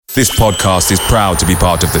This podcast is proud to be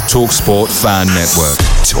part of the TalkSport Fan Network.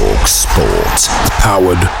 TalkSport.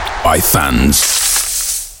 Powered by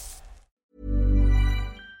fans.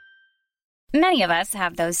 Many of us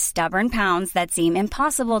have those stubborn pounds that seem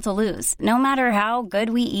impossible to lose, no matter how good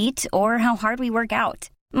we eat or how hard we work out.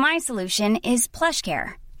 My solution is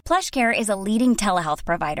PlushCare. PlushCare is a leading telehealth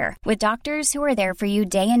provider with doctors who are there for you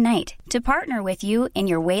day and night to partner with you in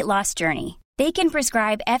your weight loss journey. They can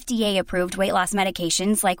prescribe FDA-approved weight loss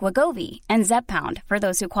medications like Wegovy and Zepbound for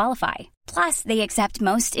those who qualify. Plus, they accept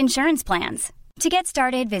most insurance plans. To get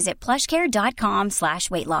started, visit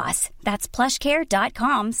plushcare.com/weightloss. That's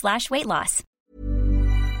plushcare.com/weightloss.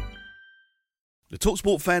 The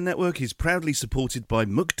TalkSport Fan Network is proudly supported by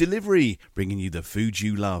McDelivery, bringing you the food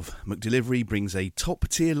you love. McDelivery brings a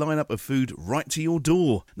top-tier lineup of food right to your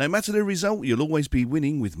door. No matter the result, you'll always be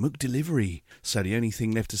winning with McDelivery. So the only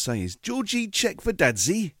thing left to say is, Georgie, check for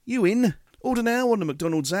Dadsy. You in? Order now on the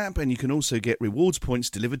McDonald's app, and you can also get rewards points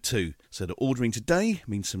delivered too. So that ordering today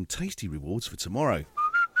means some tasty rewards for tomorrow.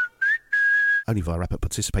 Only via app at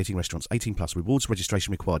participating restaurants. 18 plus. Rewards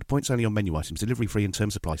registration required. Points only on menu items. Delivery free and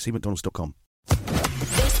terms apply. See mcdonalds.com.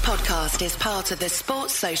 This podcast is part of the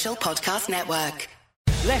Sports Social Podcast Network.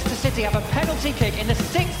 Leicester City have a penalty kick in the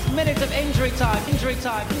 6th minute of injury time.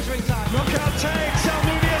 Knockout takes,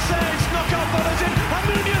 Almunia saves, knockout follows in,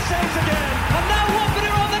 Almunia saves again. And now Watford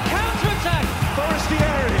are on the counter-attack.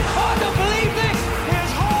 Forestieri. Oh, I don't believe this.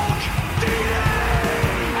 Here's Hulk. Deeney.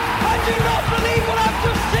 I do not believe what I've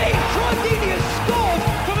just seen. Troy Deeney has scored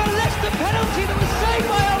from a Leicester penalty that was saved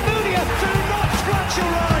by Almunia. Do not scratch your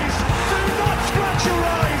eyes. Do not scratch your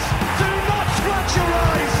eyes. Do not scratch your eyes.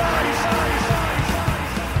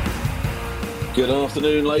 Good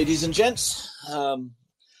afternoon, ladies and gents.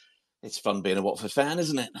 It's fun being a Watford fan,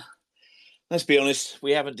 isn't it? Let's be honest,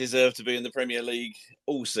 we haven't deserved to be in the Premier League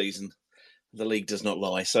all season. The league does not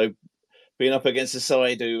lie. So being up against a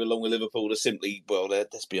side who, along with Liverpool, are simply, well,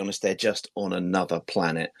 let's be honest, they're just on another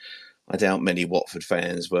planet. I doubt many Watford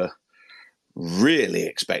fans were really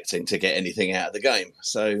expecting to get anything out of the game.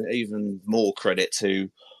 So even more credit to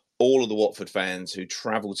all of the Watford fans who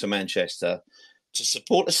travelled to Manchester to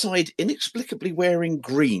support a side inexplicably wearing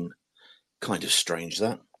green. Kind of strange,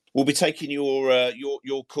 that. We'll be taking your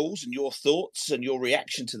calls and your thoughts and your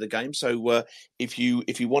reaction to the game. So if you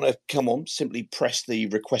want to come on, simply press the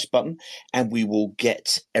request button and we will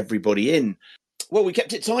get everybody in. Well, we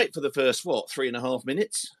kept it tight for the first, 3.5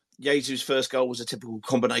 minutes. Jesus' first goal was a typical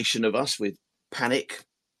combination of us with panic,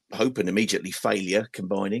 hope and immediately failure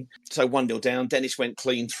combining. So 1-0 down. Dennis went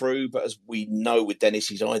clean through, but as we know with Dennis,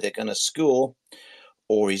 he's either going to score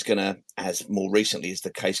or he's going to, as more recently is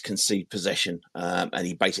the case, concede possession. And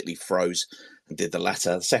he basically froze and did the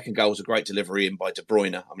latter. The second goal was a great delivery in by De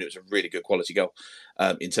Bruyne. I mean, it was a really good quality goal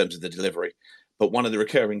in terms of the delivery. But one of the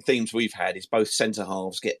recurring themes we've had is both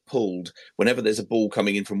centre-halves get pulled. Whenever there's a ball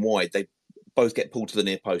coming in from wide, they both get pulled to the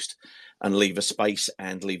near post and leave a space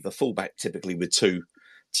and leave the fullback typically with two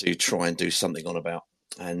to try and do something on about.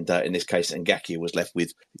 And in this case, Ngakia was left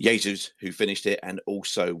with Jesus, who finished it, and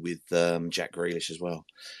also with Jack Grealish as well.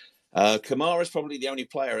 Kamara's probably the only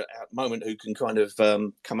player at the moment who can kind of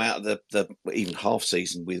come out of the even half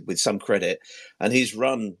season with some credit. And his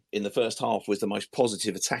run in the first half was the most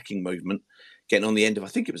positive attacking movement, getting on the end of, I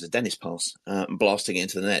think it was a Dennis pass, and blasting it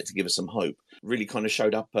into the net to give us some hope. Really kind of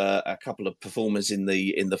showed up a couple of performers in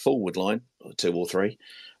the forward line, or two or three,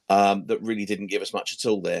 that really didn't give us much at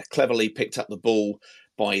all there. Cleverly picked up the ball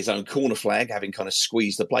by his own corner flag, having kind of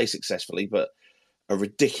squeezed the play successfully, but a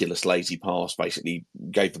ridiculous lazy pass basically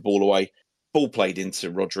gave the ball away. Ball played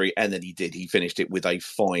into Rodri, and then he finished it with a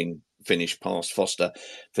fine finish past Foster.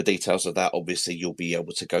 For details of that, obviously, you'll be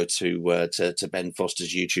able to go to Ben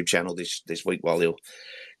Foster's YouTube channel this week, while he'll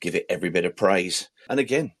give it every bit of praise. And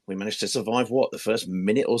again, we managed to survive the first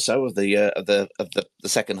minute or so of the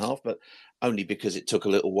second half, but only because it took a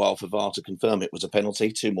little while for VAR to confirm it was a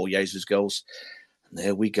penalty. 2 more Jesus goals. And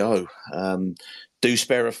there we go. Do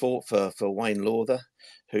spare a thought for Wayne Lawther,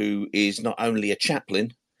 who is not only a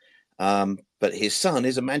chaplain, but his son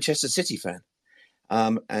is a Manchester City fan.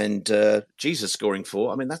 And Jesus scoring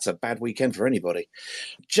 4. I mean, that's a bad weekend for anybody.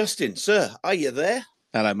 Justin, sir, are you there?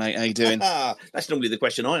 Hello, mate. How you doing? That's normally the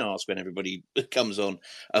question I ask when everybody comes on,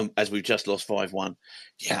 as we've just lost 5-1.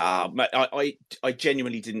 Yeah, I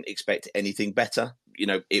genuinely didn't expect anything better. You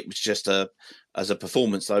know, it was just as a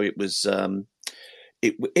performance, though, it was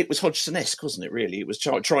it was Hodgson-esque, wasn't it, really? It was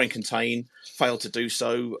try and contain, fail to do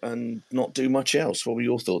so, and not do much else. What were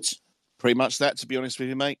your thoughts? Pretty much that, to be honest with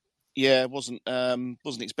you, mate. Yeah, wasn't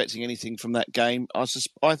expecting anything from that game.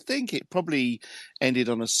 I think it probably ended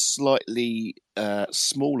on a slightly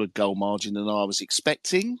smaller goal margin than I was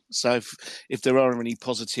expecting. So if there are any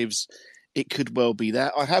positives, it could well be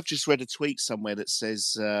that. I have just read a tweet somewhere that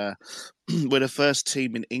says we're the first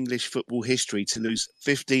team in English football history to lose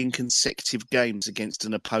 15 consecutive games against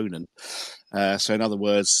an opponent. So in other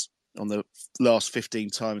words, on the last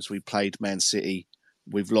 15 times we played Man City,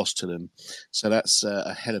 we've lost to them. So that's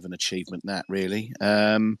a hell of an achievement, that, really.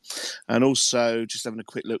 And also, just having a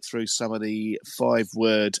quick look through some of the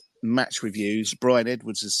 5-word match reviews, Brian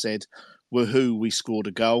Edwards has said, "Woohoo, we scored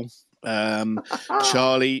a goal."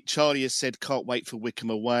 Charlie has said, "Can't wait for Wickham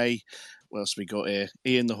away." What else we got here?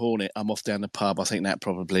 Ian the Hornet, "I'm off down the pub." I think that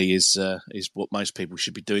probably is what most people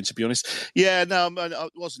should be doing, to be honest. Yeah, no, I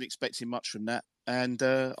wasn't expecting much from that. And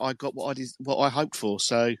I got what I hoped for.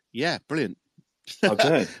 So, yeah, brilliant.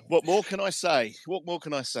 Okay. What more can I say?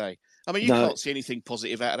 I mean, you can't see anything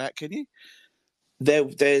positive out of that, can you?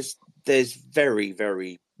 There's very,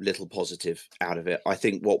 very little positive out of it. I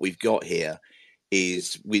think what we've got here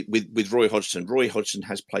is with Roy Hodgson. Roy Hodgson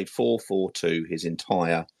has played 4-4-2 his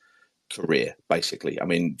entire career, basically. I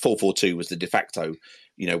mean, 4-4-2 was the de facto,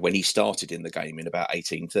 when he started in the game in about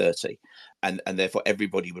 1830, and therefore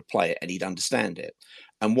everybody would play it and he'd understand it.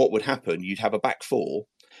 And what would happen? You'd have a back four.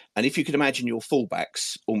 And if you could imagine your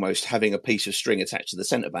fullbacks almost having a piece of string attached to the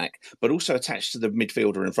centre-back, but also attached to the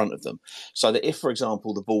midfielder in front of them, so that if, for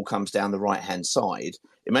example, the ball comes down the right-hand side,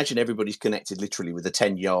 imagine everybody's connected literally with a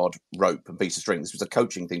 10-yard rope and piece of string. This was a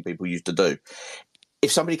coaching thing people used to do.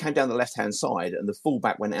 If somebody came down the left-hand side and the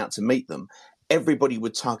fullback went out to meet them, everybody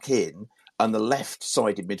would tuck in and the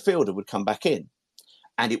left-sided midfielder would come back in.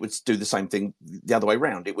 And it would do the same thing the other way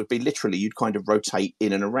around. It would be literally, you'd kind of rotate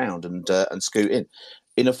in and around and scoot in.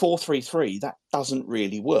 In a 4-3-3, that doesn't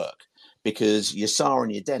really work because your Sarr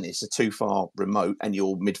and your Dennis are too far remote and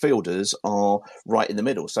your midfielders are right in the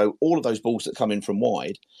middle. So all of those balls that come in from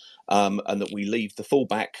wide and that we leave the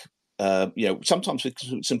fullback, sometimes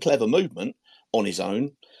with some clever movement on his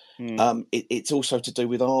own, it's also to do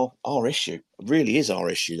with our issue. It really is our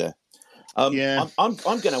issue there. I'm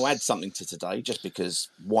going to add something to today, just because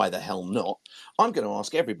why the hell not? I'm going to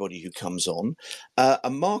ask everybody who comes on a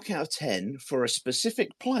mark out of 10 for a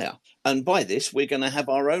specific player. And by this, we're going to have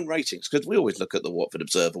our own ratings, because we always look at the Watford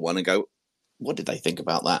Observer one and go, what did they think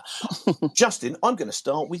about that? Justin, I'm going to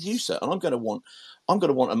start with you, sir. And I'm going to want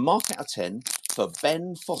a mark out of 10 for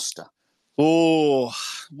Ben Foster. Oh,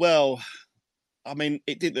 well, I mean,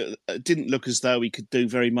 it didn't look as though he could do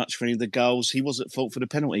very much for any of the goals. He was at fault for the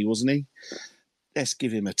penalty, wasn't he? Let's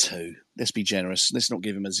give him a 2. Let's be generous. Let's not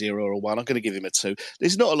give him a 0 or a 1. I'm going to give him a 2.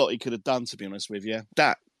 There's not a lot he could have done, to be honest with you.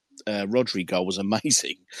 That Rodri goal was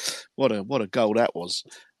amazing. What a goal that was.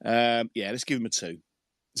 Let's give him a 2.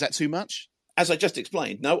 Is that too much? As I just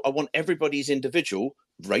explained, no, I want everybody's individual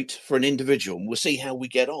rate for an individual, and we'll see how we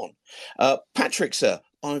get on. Patrick, sir,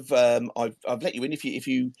 I've let you in. If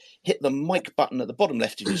you hit the mic button at the bottom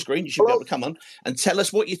left of your screen, you should be able to come on and tell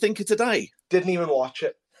us what you think of today. Didn't even watch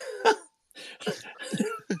it.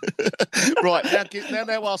 Right,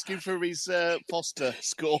 now asking for his Foster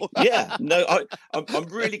score. Yeah, no, I'm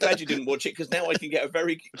really glad you didn't watch it, because now I can get a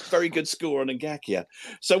very, very good score on Ngakia.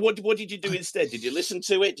 So what did you do instead? Did you listen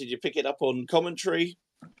to it? Did you pick it up on commentary?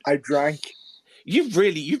 I drank. You've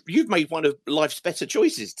made one of life's better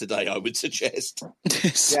choices today, I would suggest.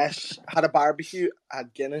 Yes, had a barbecue,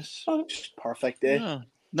 had Guinness. Perfect day. Oh,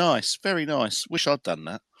 nice, very nice. Wish I'd done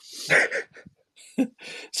that.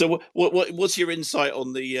 So, what's your insight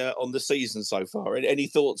on the season so far? Any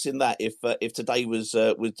thoughts in that? If today was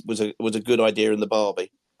a good idea in the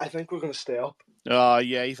Barbie? I think we're going to stay up. Oh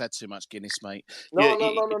yeah, you've had too much Guinness, mate. No.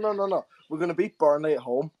 We're going to beat Burnley at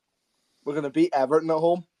home. We're going to beat Everton at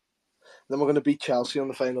home. Then we're going to beat Chelsea on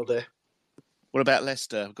the final day. What about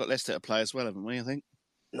Leicester? We've got Leicester to play as well, haven't we, I think?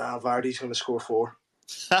 Nah, Vardy's going to score 4.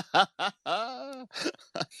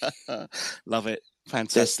 Love it.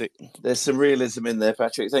 Fantastic. There's some realism in there,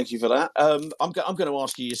 Patrick. Thank you for that. I'm going to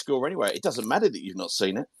ask you your score anyway. It doesn't matter that you've not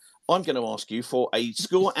seen it. I'm going to ask you for a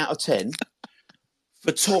score out of 10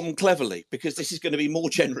 for Tom Cleverley, because this is going to be more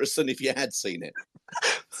generous than if you had seen it.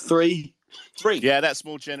 3. Yeah, that's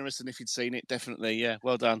more generous than if you'd seen it, definitely. Yeah,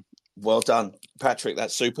 well done. Well done, Patrick.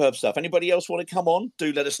 That's superb stuff. Anybody else want to come on?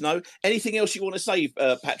 Do let us know. Anything else you want to say,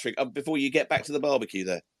 Patrick, before you get back to the barbecue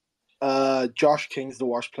there? Josh King's the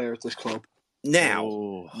worst player at this club.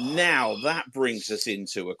 Now that brings us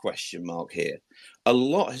into a question mark here. A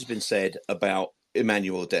lot has been said about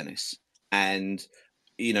Emmanuel Dennis. And,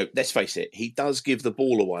 let's face it, he does give the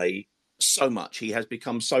ball away so much. He has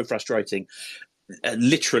become so frustrating.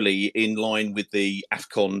 literally in line with the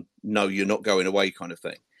AFCON, no, you're not going away kind of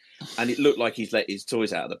thing. And it looked like he's let his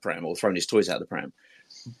toys out of the pram or thrown his toys out of the pram.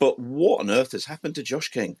 But what on earth has happened to Josh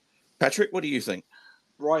King? Patrick, what do you think?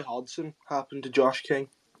 Roy Hodgson happened to Josh King.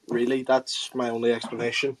 Really, that's my only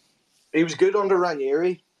explanation. He was good under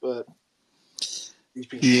Ranieri, but he's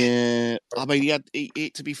been... Yeah, I mean,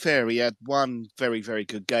 to be fair, he had one very, very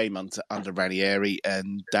good game under Ranieri,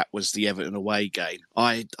 and that was the Everton away game.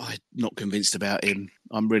 I'm not convinced about him.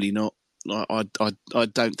 I'm really not. I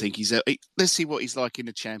don't think he's... Let's see what he's like in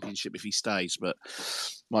the Championship if he stays, but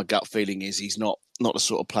my gut feeling is he's not the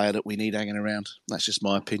sort of player that we need hanging around. That's just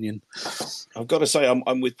my opinion. I've got to say,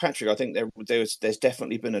 I'm with Patrick. I think there's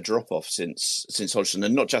definitely been a drop-off since Hodgson,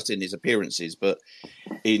 and not just in his appearances, but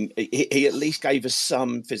he at least gave us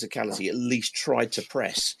some physicality, at least tried to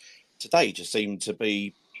press. Today just seemed to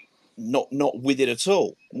be not with it at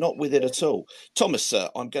all. Not with it at all. Thomas, sir,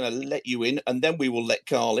 I'm going to let you in, and then we will let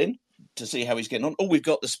Carl in to see how he's getting on. Oh, we've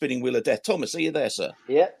got the spinning wheel of death. Thomas, are you there, sir?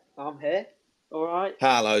 Yeah, I'm here. All right.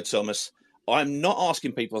 Hello, Thomas. I'm not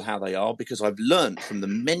asking people how they are because I've learned from the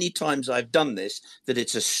many times I've done this that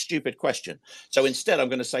it's a stupid question. So instead, I'm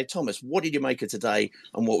going to say, Thomas, what did you make of today,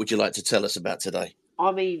 and what would you like to tell us about today?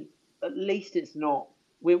 I mean, at least it's not...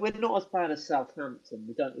 We're not as bad as Southampton.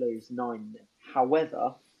 We don't lose 9-0.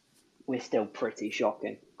 However, we're still pretty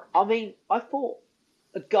shocking. I mean, I thought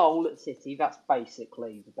a goal at City, that's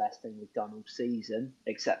basically the best thing we've done all season,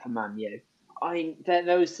 except for Man U. I mean,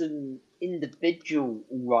 there was some individual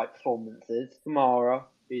all-right performances. Kamara,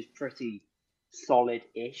 who's pretty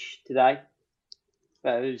solid-ish today.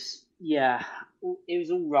 But it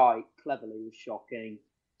was all right. Cleverly was shocking.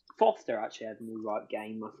 Foster actually had an all right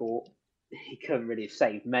game, I thought. He couldn't really have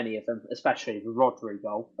saved many of them, especially the Rodri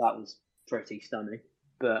goal. That was pretty stunning.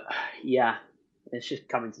 But, yeah, it's just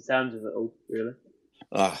coming to terms with it all, really.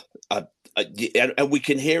 And we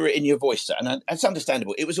can hear it in your voice, sir, and it's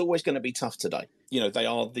understandable. It was always going to be tough today. You know, they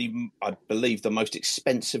are I believe, the most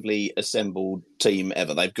expensively assembled team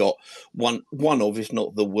ever. They've got one of, if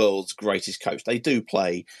not the world's greatest coach. They do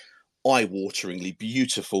play eye-wateringly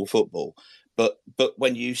beautiful football, but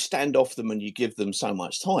when you stand off them and you give them so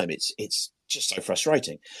much time, it's just so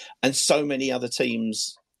frustrating. And so many other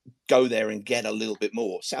teams go there and get a little bit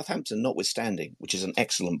more. Southampton notwithstanding, which is an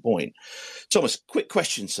excellent point. Thomas, quick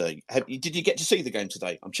question, sir. Did you get to see the game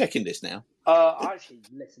today? I'm checking this now. I actually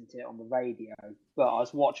listened to it on the radio, but I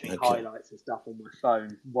was watching highlights and stuff on my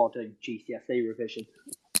phone while doing GCSE revision.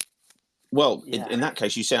 Well, in that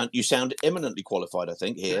case, you sound eminently qualified, I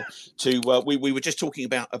think, here. We were just talking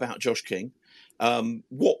about Josh King.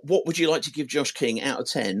 What would you like to give Josh King out of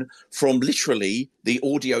 10 from literally the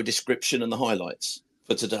audio description and the highlights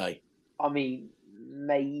for today? I mean,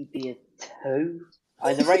 maybe a 2.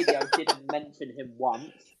 The radio didn't mention him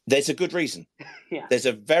once. There's a good reason. Yeah. There's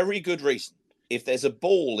a very good reason. If there's a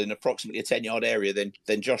ball in approximately a 10-yard area,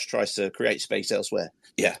 then Josh tries to create space elsewhere.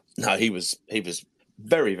 Yeah. No, he was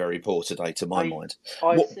very, very poor today, to my mind.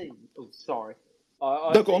 I've seen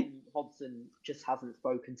Hodgson just hasn't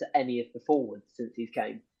spoken to any of the forwards since he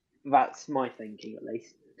came. That's my thinking, at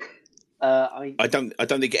least. I don't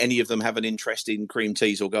think any of them have an interest in cream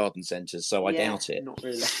teas or garden centres, so I doubt it. Not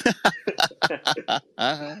really.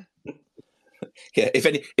 Yeah,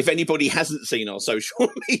 if anybody hasn't seen our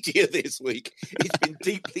social media this week, it's been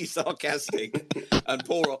deeply sarcastic. And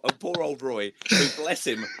poor old Roy, who, bless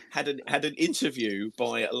him, had an interview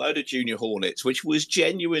by a load of junior Hornets, which was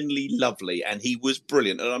genuinely lovely, and he was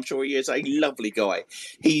brilliant. And I'm sure he is a lovely guy.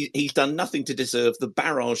 He's done nothing to deserve the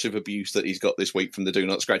barrage of abuse that he's got this week from the Do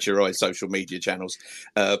Not Scratch Your Eyes social media channels.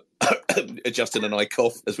 Justin and I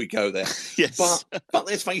cough as we go there. Yes. But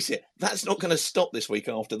let's face it, that's not going to stop this week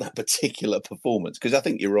after that particular performance, because I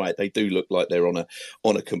think you're right. They do look like they're on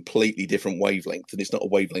a completely different wavelength, and it's not a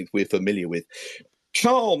wavelength we're familiar with.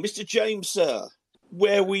 Carl, Mr. James, sir,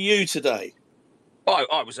 where were you today?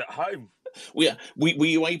 I was at home. Were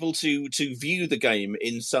you able to view the game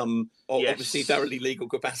in some obviously thoroughly legal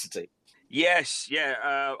capacity? Yes,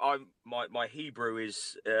 yeah. My Hebrew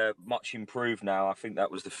is much improved now. I think that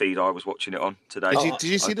was the feed I was watching it on today. Did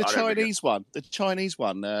you see the Chinese one? The Chinese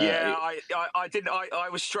one? I didn't. I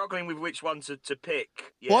was struggling with which one to pick.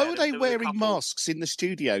 Yeah, why were they wearing masks in the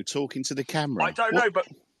studio talking to the camera? I don't know, but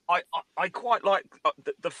I quite like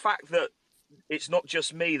the fact that it's not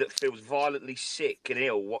just me that feels violently sick and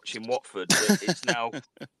ill watching Watford. It's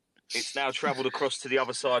now travelled across to the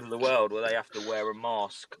other side of the world where they have to wear a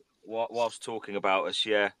mask whilst talking about us.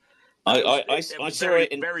 Yeah, I saw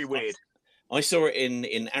it. Very weird. I saw it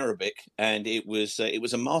in Arabic, and it was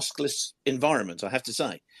a maskless environment, I have to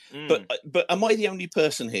say. But am I the only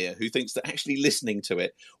person here who thinks that actually listening to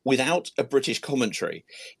it without a British commentary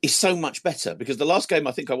is so much better? Because the last game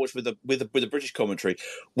I think I watched with a British commentary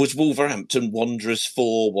was Wolverhampton Wanderers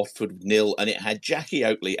 4, Watford 0, and it had Jackie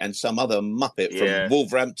Oakley and some other muppet from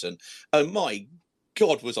Wolverhampton. Oh my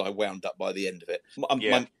God, was I wound up by the end of it.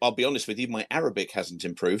 I'll be honest with you, my Arabic hasn't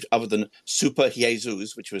improved, other than Super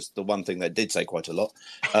Jesus, which was the one thing they did say quite a lot,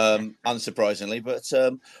 unsurprisingly. But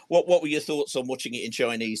what were your thoughts on watching it in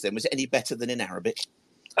Chinese then? Was it any better than in Arabic?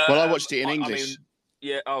 Well, I watched it in English.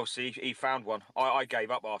 See, he found one. I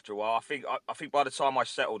gave up after a while. I think by the time I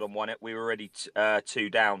settled on one, we were already 2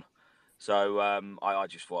 down. So I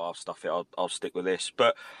just thought, I'll stuff it. I'll stick with this.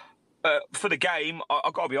 But for the game,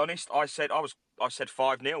 I've got to be honest. I said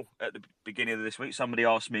 5-0 at the beginning of this week. Somebody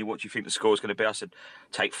asked me, what do you think the score is going to be? I said,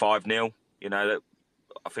 take 5-0. You know,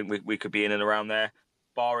 I think we could be in and around there,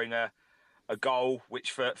 barring a goal, which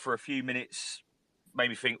for a few minutes made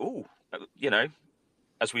me think,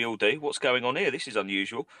 as we all do, what's going on here? This is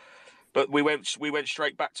unusual. But we went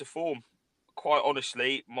straight back to form. Quite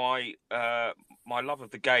honestly, my love of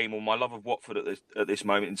the game, or my love of Watford at this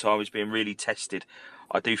moment in time, is being really tested.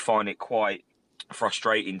 I do find it quite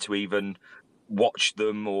frustrating to even watch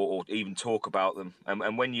them or even talk about them.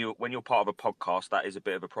 And when you're part of a podcast, that is a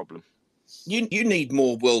bit of a problem. You need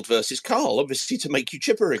more World versus Carl, obviously, to make you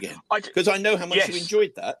chipper again. Because I know how much you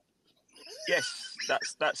enjoyed that. Yes,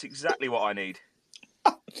 that's exactly what I need.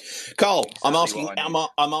 Carl, exactly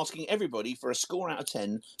I'm asking everybody for a score out of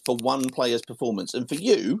 10 for one player's performance, and for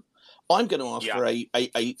you, I'm going to ask for a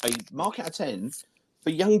mark out of 10 for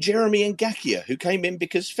young Jeremy Ngakia, who came in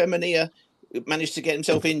because Femenia managed to get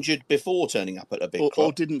himself injured before turning up at a big club.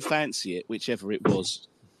 Or didn't fancy it, whichever it was.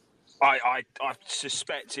 I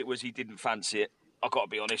suspect it was he didn't fancy it. I've got to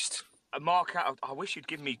be honest. A mark out of, I wish you'd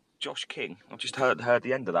give me Josh King. I've just heard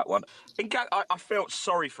the end of that one. I felt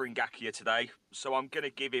sorry for Ngakia today, so I'm going to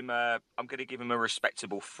give him a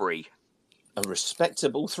respectable 3. A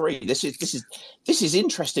respectable 3. This is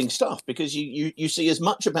interesting stuff, because you see as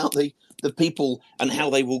much about the people and how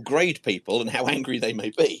they will grade people and how angry they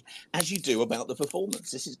may be as you do about the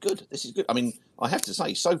performance. This is good. I mean, I have to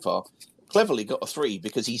say, so far, Cleverly got a 3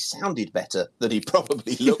 because he sounded better than he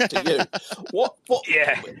probably looked to you. What?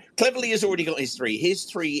 Yeah. Cleverly has already got his 3. His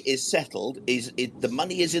 3 is settled. The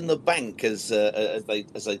money is in the bank, as they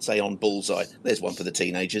say on Bullseye. There's one for the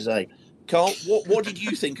teenagers, eh? Carl, what did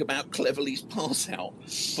you think about Cleverly's pass out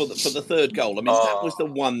for the third goal? I mean, that was the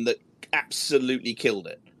one that absolutely killed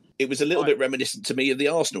it. It was a little bit reminiscent to me of the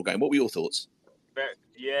Arsenal game. What were your thoughts?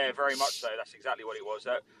 Yeah, very much so. That's exactly what it was.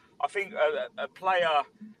 I think a player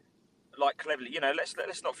like Cleverly,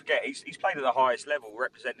 let's not forget, he's played at the highest level,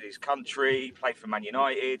 represented his country, played for Man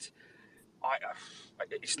United.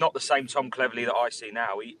 It's not the same Tom Cleverly that I see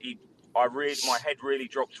now. My head really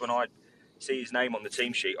dropped when I see his name on the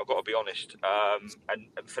team sheet, I've got to be honest. And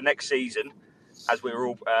for next season, as we were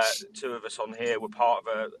all, 2 of us on here, were part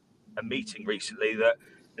of a meeting recently, that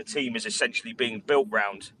the team is essentially being built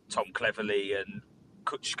round Tom Cleverly and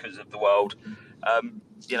Kuchkas of the world.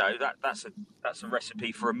 That's a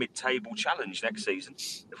recipe for a mid-table challenge next season,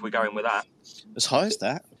 if we're going with that. As high as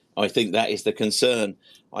that? I think that is the concern.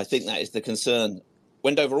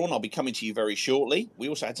 Wendover On, I'll be coming to you very shortly. We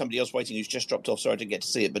also had somebody else waiting who's just dropped off, so I didn't get to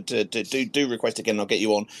see it. But do request again, and I'll get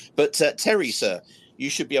you on. But Terry, sir, you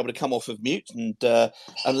should be able to come off of mute and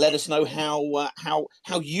let us know how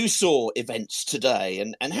you saw events today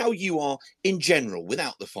and how you are in general,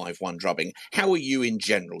 without the 5-1 drubbing. How are you in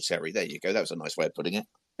general, Terry? There you go. That was a nice way of putting it.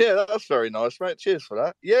 Yeah, that's very nice, mate. Cheers for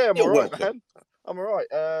that. Yeah, I'm all right, welcome. man. I'm all right.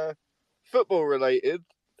 Football related,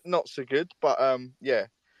 not so good, but yeah.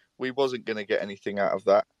 We wasn't going to get anything out of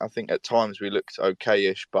that. I think at times we looked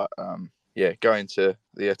okay-ish, but going to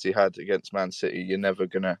the Etihad against Man City, we're never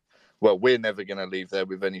going to leave there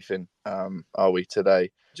with anything, are we,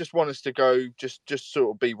 today? Just want us to go, just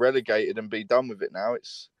sort of be relegated and be done with it now.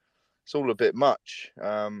 It's all a bit much.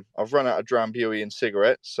 I've run out of Drambuie and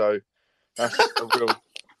cigarettes, so that's a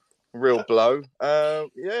real blow. I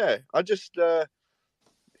just, I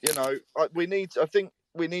think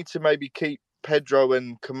we need to maybe keep Pedro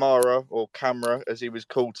and Camara, or Camera as he was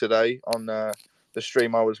called today on the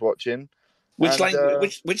stream I was watching. Which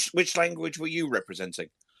language were you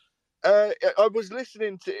representing? I was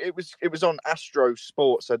listening to it was on Astro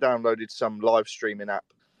Sports. I downloaded some live streaming app.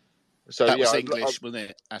 So that was English,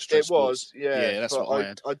 wasn't it? Astro it Sports. Was, yeah. That's what I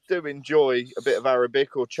had. I do enjoy a bit of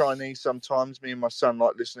Arabic or Chinese sometimes. Me and my son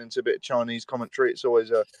like listening to a bit of Chinese commentary. It's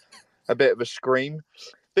always a bit of a scream.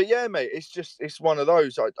 But yeah, mate, it's one of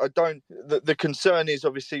those. I don't. The concern is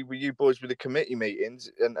obviously with you boys with the committee meetings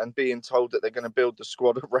and being told that they're going to build the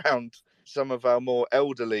squad around some of our more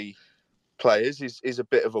elderly players is a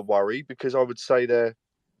bit of a worry, because I would say they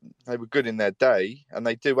were good in their day, and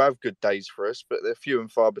they do have good days for us, but they're few and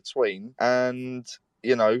far between. And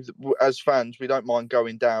as fans, we don't mind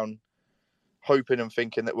going down, hoping and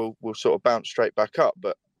thinking that we'll sort of bounce straight back up,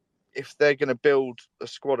 but if they're going to build a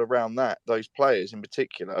squad around those players in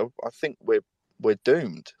particular, I think we're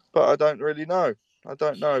doomed. But I don't really know. I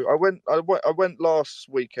don't know. I went last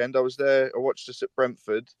weekend. I was there. I watched us at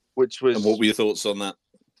Brentford, which was. And what were your thoughts on that?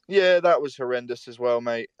 Yeah, that was horrendous as well,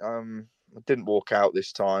 mate. I didn't walk out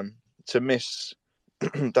this time. To miss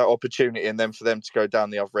that opportunity and then for them to go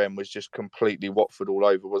down the other end was just completely Watford all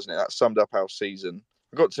over, wasn't it? That summed up our season.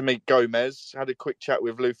 I got to meet Gomez. Had a quick chat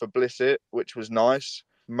with Luther Blissett, which was nice.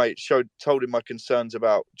 Mate, told him my concerns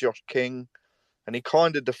about Josh King, and he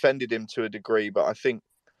kind of defended him to a degree, but I think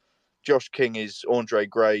Josh King is Andre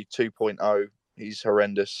Gray 2.0. He's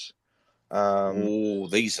horrendous.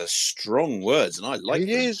 These are strong words, and I like them.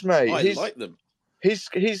 He is, mate. I like them. His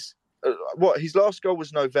last goal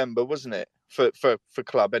was November, wasn't it? For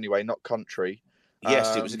club anyway, not country.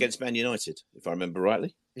 Yes, it was against Man United, if I remember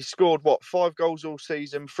rightly. He scored 5 goals all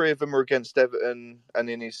season. 3 of them were against Everton. And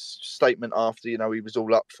in his statement after, he was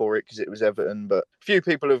all up for it because it was Everton. But a few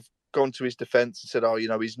people have gone to his defence and said,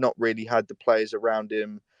 he's not really had the players around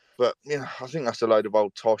him. But I think that's a load of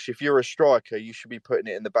old tosh. If you're a striker, you should be putting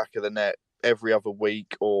it in the back of the net every other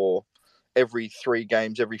week or every 3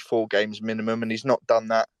 games, every 4 games minimum. And he's not done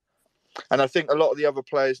that. And I think a lot of the other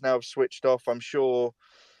players now have switched off. I'm sure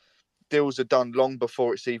deals are done long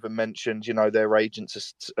before it's even mentioned. Their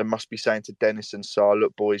agents must be saying to Dennis and Sarr,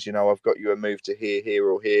 look, boys, I've got you a move to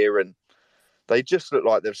here or here. And they just look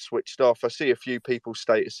like they've switched off. I see a few people's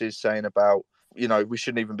statuses saying about, we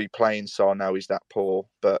shouldn't even be playing Sarr now, he's that poor.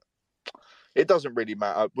 But it doesn't really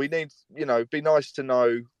matter. We need, be nice to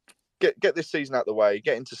know, get this season out of the way,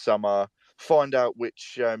 get into summer, find out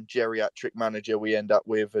which geriatric manager we end up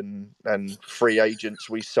with and free agents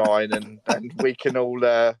we sign and we can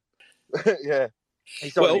all... yeah.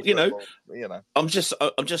 Well, I'm just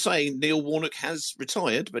saying Neil Warnock has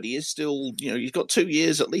retired, but he is still, he's got 2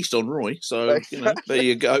 years at least on Roy. So, there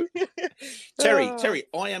you go. Terry,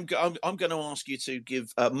 I'm going to ask you to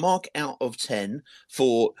give a mark out of 10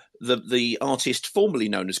 for the artist formerly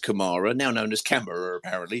known as Kamara, now known as Camera,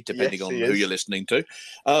 apparently, depending on who you're listening to.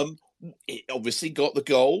 He obviously got the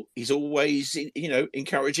goal. He's always,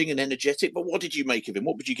 encouraging and energetic. But what did you make of him?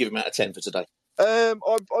 What would you give him out of 10 for today?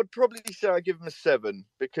 I'd probably say I'd give him a 7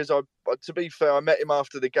 because to be fair, I met him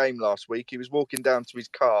after the game last week. He was walking down to his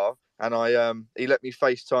car and he let me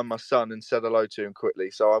FaceTime my son and said hello to him quickly.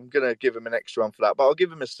 So I'm going to give him an extra one for that, but I'll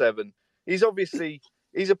give him a 7. He's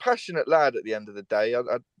a passionate lad at the end of the day.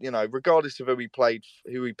 Regardless of who he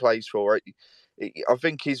plays for, I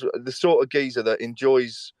think he's the sort of geezer that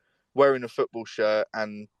enjoys wearing a football shirt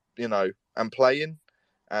and playing.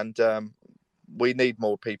 And, we need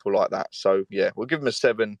more people like that. So, yeah, we'll give him a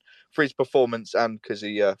 7 for his performance and because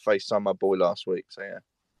he FaceTimed my boy last week. So, yeah.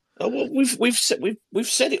 Oh, well, we've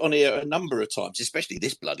said it on here a number of times, especially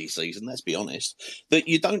this bloody season, let's be honest, that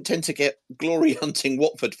you don't tend to get glory hunting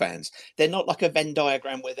Watford fans. They're not like a Venn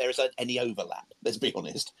diagram where there is any overlap, let's be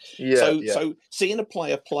honest. So seeing a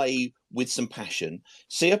player play with some passion,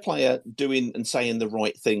 see a player doing and saying the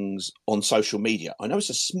right things on social media. I know it's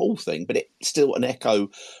a small thing, but it's still an echo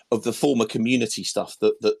of the former community stuff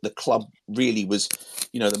that the club really was,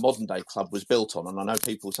 the modern day club was built on. And I know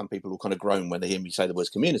some people will kind of groan when they hear me say the words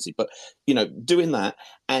community, but, doing that,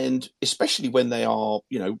 and especially when they are,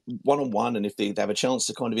 one-on-one, and if they have a chance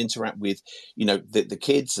to kind of interact with, the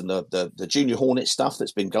kids and the Junior Hornet stuff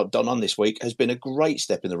that's been done on this week has been a great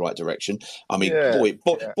step in the right direction. I mean,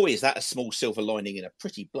 boy, is that a small silver lining in a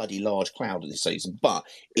pretty bloody large cloud of this season, but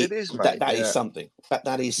it is, mate. That is something.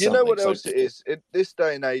 That is something. You know what else it is? In this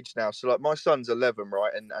day and age now, so like my son's 11,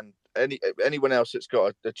 right? And anyone else that's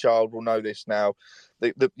got a child will know this now.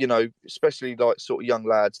 Especially like sort of young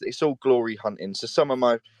lads, it's all glory hunting. So some of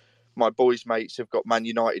my boys' mates have got Man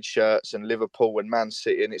United shirts and Liverpool and Man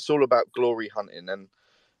City, and it's all about glory hunting. And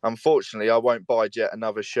unfortunately, I won't buy yet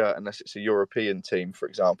another shirt unless it's a European team, for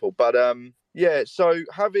example. But so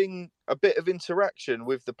having a bit of interaction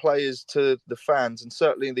with the players to the fans, and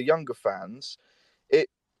certainly the younger fans, it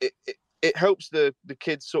helps the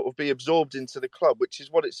kids sort of be absorbed into the club, which is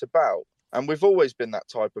what it's about. And we've always been that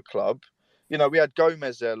type of club. We had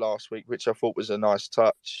Gomez there last week, which I thought was a nice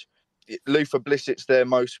touch. Luther Blissett's there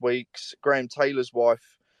most weeks. Graham Taylor's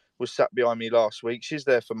wife was sat behind me last week. She's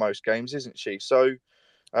there for most games, isn't she? So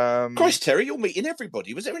Christ, Terry, you're meeting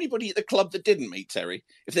everybody. Was there anybody at the club that didn't meet Terry?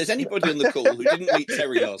 If there's anybody on the call who didn't meet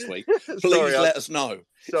Terry last week, please let us know.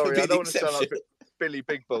 Sorry, I don't want to sound like Billy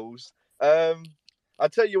Big Balls. I'll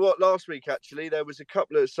tell you what, last week, actually, there was a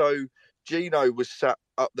couple of... So Gino was sat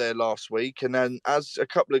up there last week, and then as a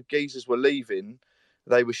couple of geezers were leaving,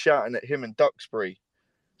 they were shouting at him and Duxbury.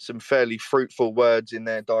 Some fairly fruitful words in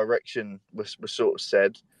their direction were sort of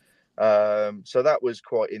said. So that was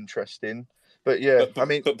quite interesting. But yeah,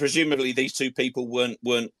 but presumably these two people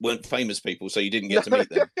weren't famous people, so you didn't get to meet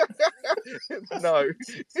them. No.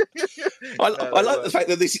 I like the fact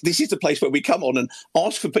that this is the place where we come on and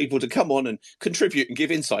ask for people to come on and contribute and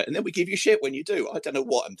give insight, and then we give you shit when you do. I don't know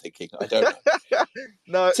what I'm thinking. I don't know.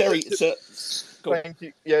 No, Terry, thank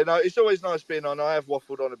you. Yeah, no, it's always nice being on. I have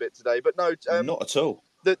waffled on a bit today, but no, not at all.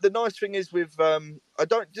 The nice thing is with I'm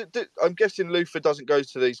guessing Luther doesn't go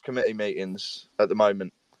to these committee meetings at the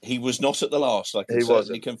moment. He was not at the last. I can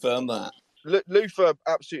certainly confirm that. Luther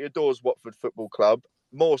absolutely adores Watford Football Club,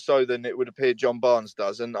 more so than it would appear John Barnes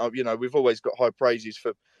does. And, we've always got high praises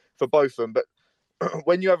for both of them. But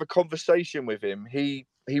when you have a conversation with him, he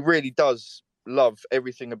really does love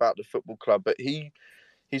everything about the football club. But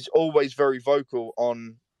he's always very vocal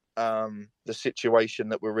on the situation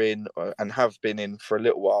that we're in and have been in for a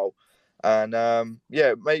little while. And,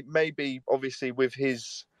 maybe, obviously, with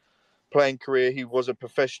his playing career, he was a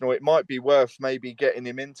professional. It might be worth maybe getting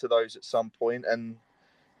him into those at some point and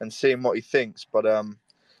seeing what he thinks. But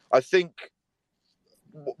I think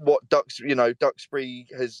what Duxbury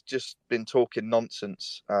has just been talking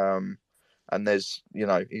nonsense. And there's,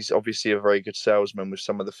 he's obviously a very good salesman with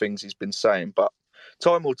some of the things he's been saying. But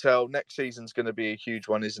time will tell. Next season's going to be a huge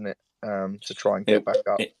one, isn't it? To try and get back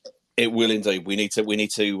up. It will indeed. We need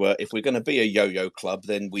to. If we're going to be a yo-yo club,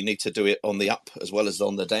 then we need to do it on the up as well as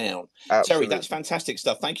on the down. Absolutely. Terry, that's fantastic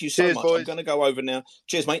stuff. Thank you so much. Boys. I'm going to go over now.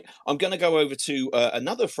 Cheers, mate. I'm going to go over to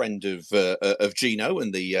another friend of Gino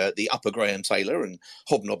and the upper Graham Taylor and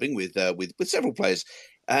hobnobbing with several players.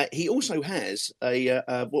 He also has a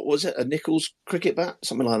what was it? A Nichols cricket bat,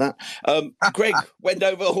 something like that. Greg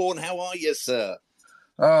Wendover Horn, how are you, sir?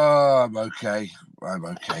 Oh, I'm okay.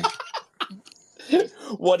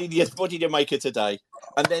 What did you make of today?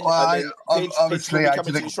 And then, obviously, I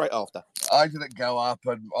didn't straight after. I didn't go up,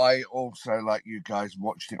 and I also, like you guys,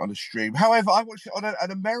 watched it on a stream. However, I watched it on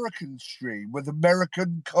an American stream with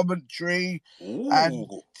American commentary. Ooh. And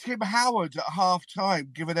Tim Howard at half-time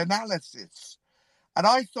giving analysis. And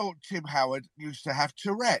I thought Tim Howard used to have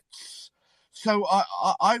Tourette's. So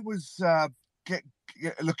I was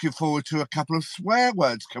looking forward to a couple of swear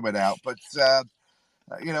words coming out, but... a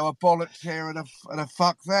bollocks here and a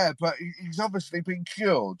fuck there, but he's obviously been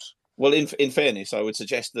cured. Well, in fairness, I would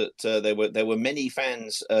suggest that there were many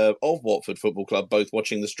fans of Watford Football Club, both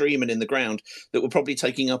watching the stream and in the ground, that were probably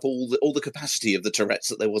taking up all the capacity of the Tourette's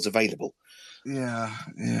that there was available. Yeah.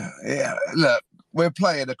 Look, we're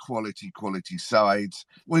playing a quality side.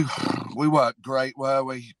 We weren't great, were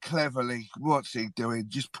we? Cleverly, what's he doing?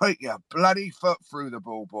 Just put your bloody foot through the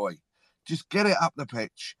ball, boy. Just get it up the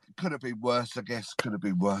pitch. Could have been worse, I guess. Could have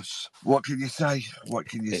been worse. What can you say?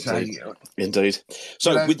 Indeed.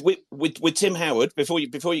 So with Tim Howard, before you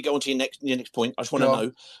go on to your next point, I just want to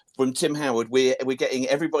know from Tim Howard, we're getting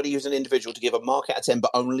everybody who's an individual to give a mark out of 10,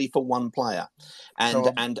 but only for one player.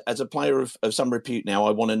 And as a player of some repute now,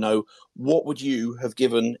 I want to know, what would you have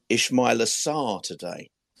given Ismaila Sarr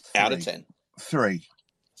today out of 10? 3.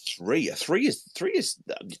 Three is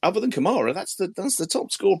other than Kamara. That's the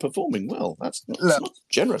top scorer performing well. That's not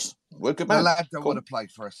generous. We're good man. The lad don't want to play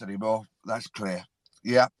for us anymore. That's clear.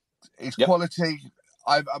 Yeah, it's quality.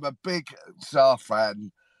 I'm a big Sarr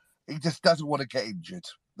fan. He just doesn't want to get injured.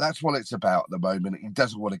 That's what it's about at the moment. He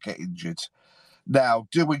doesn't want to get injured. Now,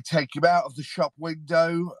 do we take him out of the shop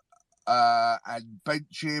window and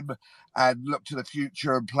bench him and look to the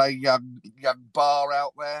future and play young Barr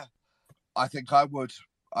out there? I think I would.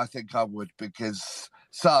 Because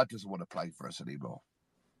Sarr doesn't want to play for us anymore.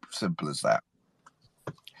 Simple as that.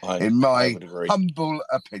 In my humble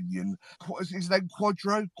opinion. What is his name?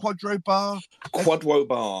 Quadro Bar? Quadro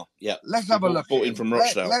Bar, yeah. Let's have a look at him. From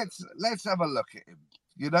Rochdale. Let's have a look at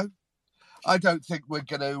him, I don't think we're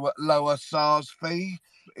going to lower Sarr's fee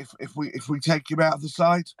if we take him out of the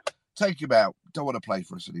side. Take him out. Don't want to play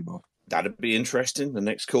for us anymore. That'd be interesting. The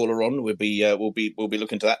next caller on we'll be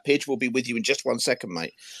looking to that. Pidge, we'll be with you in just 1 second,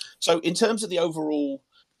 mate. So, in terms of the overall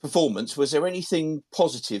performance, was there anything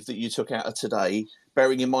positive that you took out of today?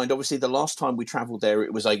 Bearing in mind, obviously, the last time we travelled there,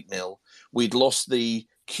 it was 8-0. We'd lost the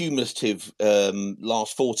cumulative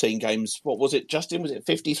last 14 games. What was it, Justin? Was it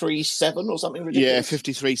 53-7 or something ridiculous? Yeah,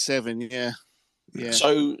 53-7. Yeah.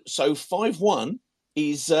 So 5-1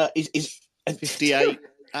 He's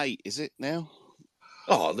 58-8, is it now?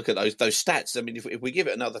 Oh, look at those stats. I mean, if we give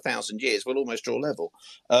it another 1,000 years, we'll almost draw level.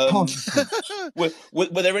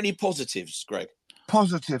 Were there any positives, Greg?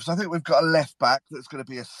 Positives. I think we've got a left back that's going to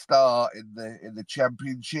be a star in the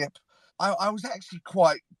Championship. I was actually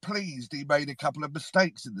quite pleased he made a couple of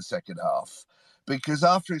mistakes in the second half, because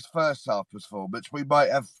after his first half performance, we might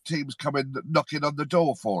have teams coming knocking on the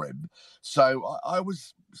door for him. So I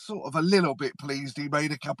was sort of a little bit pleased he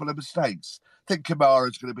made a couple of mistakes. I think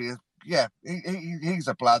Kamara's going to be he's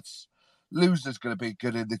a bloods. Loser's going to be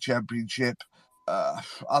good in the Championship.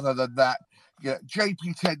 Other than that,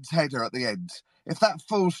 JP10's header at the end, if that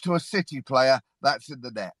falls to a City player, that's in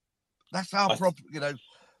the net. That's our problem,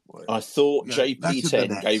 I thought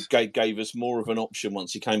JP10 gave us more of an option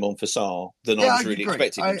once he came on for Sarr than I was really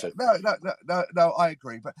expecting him to. No, I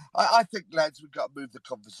agree. But I think, lads, we've got to move the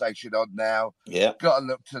conversation on now. Yeah. Got to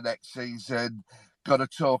look to next season. Got to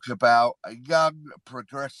talk about a young,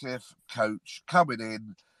 progressive coach coming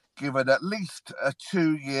in, given at least a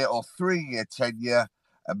 2-year or 3-year tenure,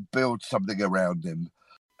 and build something around him.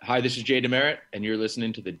 Hi, this is Jay Demerit, and you're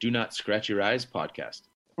listening to the Do Not Scratch Your Eyes podcast.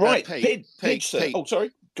 Right, Pidge. Oh,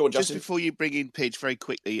 sorry. Go on, Justin. Just before you bring in Pidge, very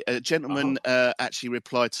quickly, a gentleman actually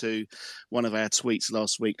replied to one of our tweets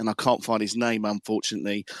last week, and I can't find his name,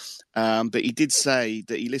 unfortunately. But he did say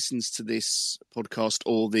that he listens to this podcast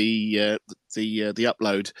or the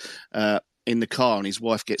upload in the car, and his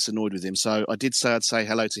wife gets annoyed with him. So I did say I'd say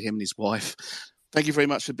hello to him and his wife. Thank you very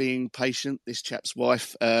much for being patient, this chap's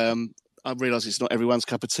wife. I realise it's not everyone's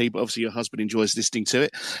cup of tea, but obviously your husband enjoys listening to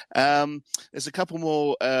it. There's a couple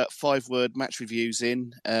more 5-word match reviews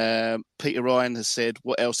in. Peter Ryan has said,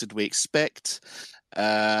 what else did we expect?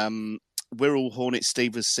 We're all Hornet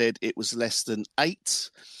Steve has said it was less than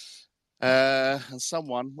 8. And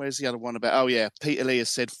someone, where's the other one about? Oh, yeah, Peter Lee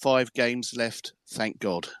has said 5 games left. Thank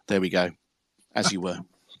God. There we go. As you were.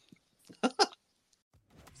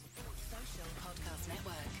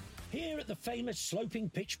 Here at the famous Sloping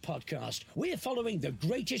Pitch podcast, we're following the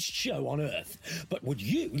greatest show on earth. But would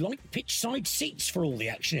you like pitch-side seats for all the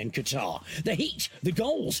action in Qatar? The heat, the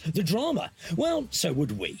goals, the drama? Well, so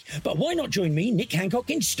would we. But why not join me, Nick Hancock,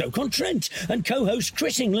 in Stoke-on-Trent and co-host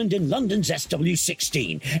Chris England in London's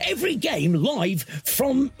SW16? Every game live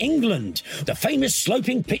from England. The famous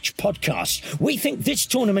Sloping Pitch podcast. We think this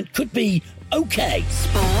tournament could be okay.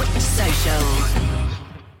 Sport Social.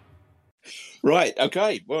 Right.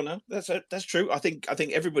 Okay. Well, no, that's true. I think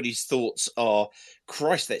everybody's thoughts are,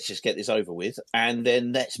 Christ, let's just get this over with, and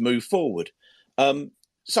then let's move forward.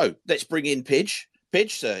 So let's bring in Pidge.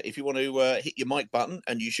 Pidge, sir, if you want to hit your mic button,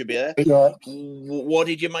 and you should be there. Yeah. What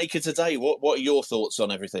did you make of today? What are your thoughts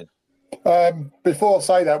on everything? Before I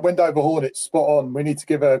say that, Wendover Hornets, spot on. We need to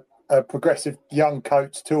give a progressive young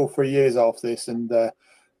coach 2 or 3 years after this, and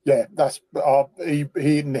that's he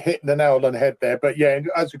hit the nail on the head there. But yeah,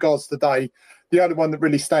 as regards to today, the only one that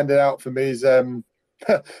really standing out for me is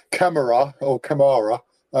Kamara, who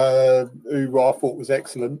I thought was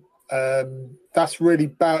excellent. That's really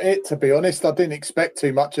about it, to be honest. I didn't expect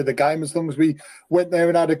too much of the game as long as we went there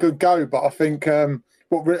and had a good go. But I think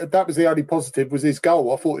that was the only positive was his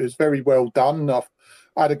goal. I thought it was very well done. I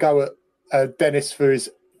had a go at Dennis for his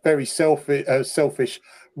very selfish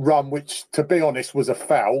run, which, to be honest, was a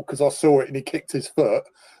foul because I saw it and he kicked his foot.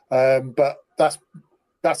 But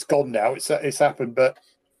that's gone now. It's happened. But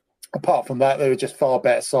apart from that, they were just far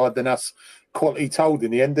better side than us. Quality told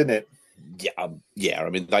in the end, didn't it? Yeah. I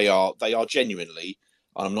mean, they are genuinely.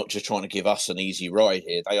 And I'm not just trying to give us an easy ride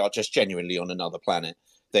here. They are just genuinely on another planet.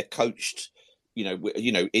 They're coached.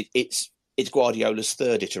 It's Guardiola's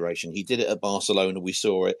third iteration. He did it at Barcelona. We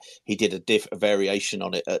saw it. He did a variation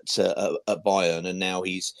on it at Bayern, and now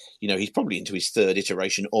he's probably into his third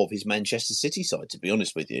iteration of his Manchester City side. To be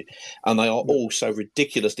honest with you, and they are all so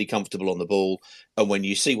ridiculously comfortable on the ball. And when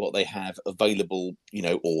you see what they have available,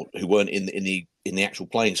 or who weren't in the actual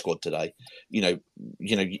playing squad today,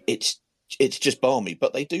 it's just balmy.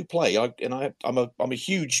 But they do play. I'm a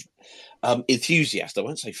huge enthusiast. I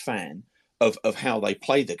won't say fan of how they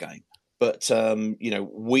play the game. But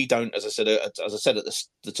we don't, as I said at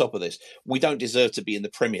the top of this, we don't deserve to be in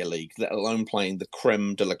the Premier League, let alone playing the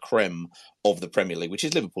creme de la creme of the Premier League, which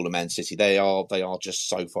is Liverpool and Man City. They are just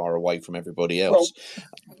so far away from everybody else.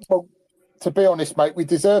 Well, to be honest, mate, we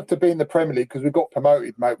deserve to be in the Premier League because we got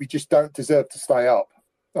promoted, mate. We just don't deserve to stay up.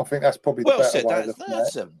 I think that's probably the better way of looking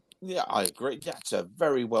at it. Yeah, I agree. That's a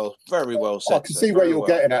very well said. I can see where you're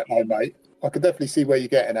getting at, though, mate. I can definitely see where you're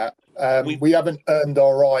getting at. We haven't earned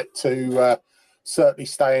our right to certainly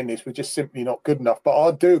stay in this. We're just simply not good enough. But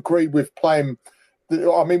I do agree with playing.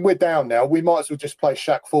 I mean, we're down now. We might as well just play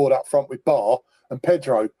Shaq forward up front with Barr and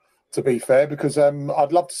Pedro, to be fair, because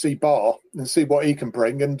I'd love to see Bar and see what he can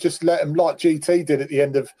bring, and just let him, like GT did at the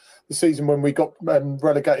end of the season when we got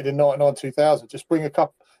relegated in 99-2000, just bring a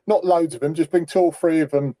couple, not loads of them, just bring 2 or 3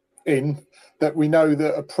 of them in that we know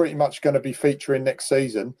that are pretty much going to be featuring next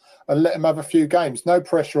season, and let them have a few games. No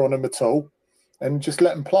pressure on them at all, and just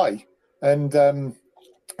let them play. And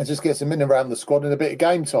it just gets them in around the squad and a bit of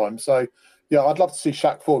game time. So, yeah, I'd love to see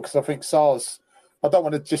Shaq forward, because I think Sars, I don't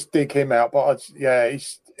want to just dig him out, but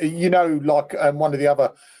he's, like one of the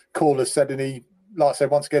other callers said, and he, like I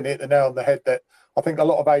said, once again, hit the nail on the head, that I think a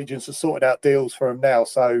lot of agents have sorted out deals for him now.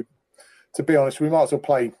 So, to be honest, we might as well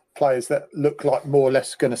play players that look like more or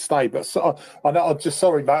less going to stay. But I know,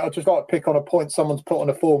 sorry, mate, I'd just like to pick on a point someone's put on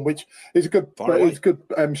a form, which is a good,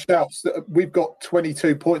 shouts. We've got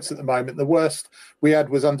 22 points at the moment. The worst we had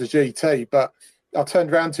was under GT, but I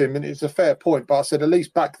turned around to him and it's a fair point. But I said, at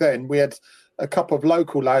least back then we had a couple of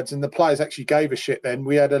local lads and the players actually gave a shit then.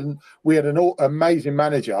 We had an amazing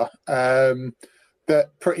manager that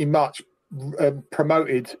pretty much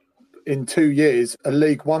promoted in 2 years a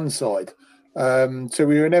League One side. So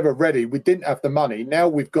we were never ready. We didn't have the money. Now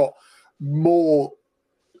we've got more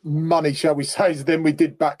money, shall we say, than we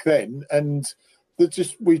did back then. And we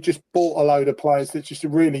just bought a load of players that just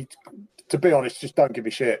really, to be honest, just don't give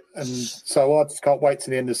a shit. And so I just can't wait to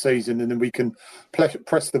the end of the season, and then we can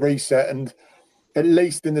press the reset. And at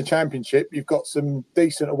least in the Championship, you've got some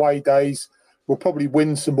decent away days. We'll probably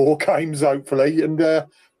win some more games, hopefully, and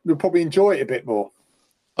we'll probably enjoy it a bit more.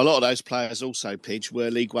 A lot of those players also, Pidge,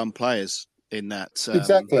 were League One players in that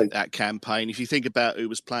that campaign. If you think about who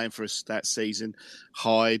was playing for us that season,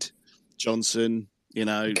 Hyde, Johnson,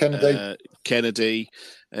 Kennedy.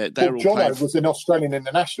 Jono was an Australian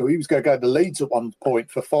international. He was going to go to Leeds at one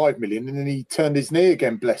point for $5 million, and then he turned his knee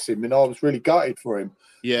again, bless him, and I was really gutted for him.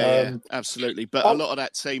 Yeah, absolutely. But a lot of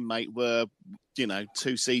that team, mate, were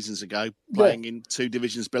 2 seasons ago playing in 2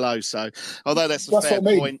 divisions below. So although that's a fair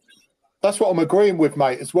point. That's what I'm agreeing with,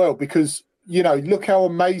 mate, as well, because look how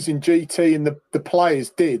amazing GT and the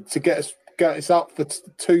players did to get us up for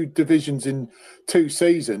 2 divisions in 2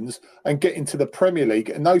 seasons and get into the Premier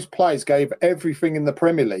League. And those players gave everything in the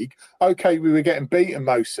Premier League. Okay, we were getting beaten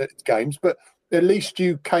most games, but at least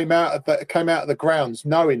you came out of the grounds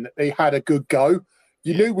knowing that they had a good go.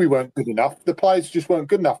 You knew we weren't good enough. The players just weren't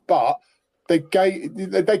good enough, but they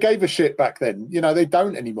gave a shit back then. They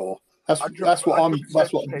don't anymore. That's what I'm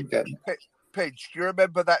getting. Pidge, do you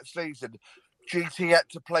remember that season? GT had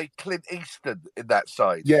to play Clint Easton in that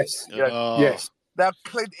side. Yes. Yes. Now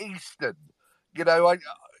Clint Easton, he's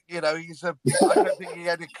I don't think he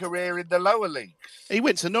had a career in the lower leagues. He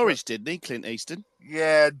went to Norwich, didn't he, Clint Easton?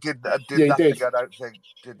 Yeah, did nothing. I don't think.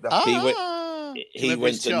 Did nothing. He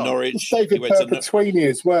went to Norwich. David Perpetuini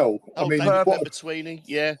as well. David Perpetuini,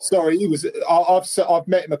 yeah. Sorry, he was. I've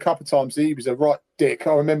met him a couple of times. He was a right dick.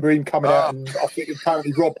 I remember him coming out, and I think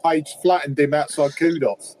apparently Rob Page flattened him outside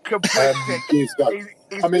Kudos. Years ago.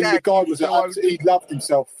 The guy was. He loved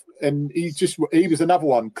himself, and he was another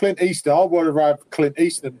one. Clint Easton. I would have had Clint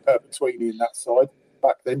Easton and Perpetuini in that side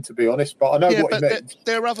back then, to be honest, but I know what he meant.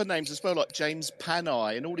 There are other names as well, like James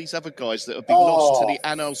Panay and all these other guys that have been lost to the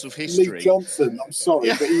annals of history. Lee Johnson, I'm sorry,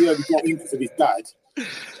 but he only got in because of his dad.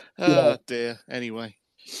 Oh dear. Anyway,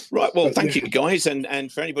 right. Well, thank you, guys,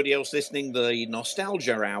 and for anybody else listening, the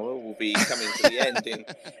nostalgia hour will be coming to the end.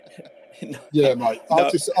 Yeah, mate.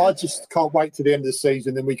 I just can't wait to the end of the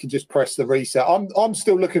season, then we can just press the reset. I'm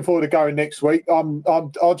still looking forward to going next week.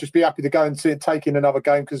 I'll just be happy to go and take in another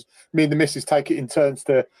game, because me and the missus take it in turns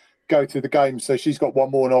to go to the game. So she's got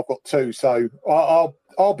 1 more and I've got 2. So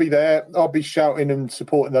I'll be there. I'll be shouting and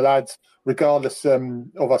supporting the lads regardless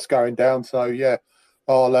of us going down. So yeah,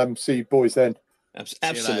 I'll see you boys then.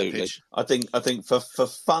 Absolutely. I think for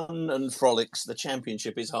fun and frolics, the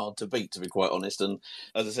Championship is hard to beat, to be quite honest. And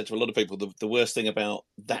as I said to a lot of people, the worst thing about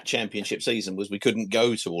that Championship season was we couldn't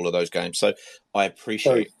go to all of those games. So I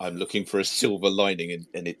appreciate I'm looking for a silver lining,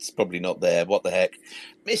 and it's probably not there. What the heck?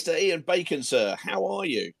 Mr. Ian Bacon, sir, how are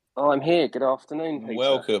you? I'm here. Good afternoon, Peter.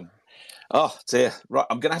 Welcome. Oh, dear. Right,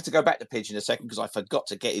 I'm going to have to go back to Pidge in a second because I forgot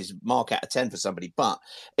to get his mark out of 10 for somebody. But,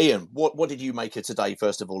 Ian, what did you make of today,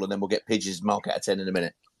 first of all, and then we'll get Pidge's mark out of 10 in a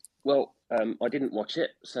minute. Well, I didn't watch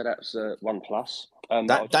it, so that's 1 plus.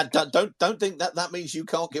 Don't think that means you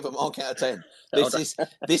can't give a mark out of 10.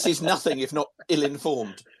 This is nothing if not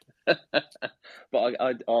ill-informed. But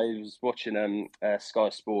I was watching Sky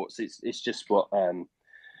Sports. It's just what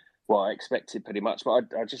I expected pretty much. But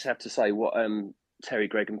I just have to say what Terry,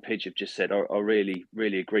 Greg and Pidge have just said, I really,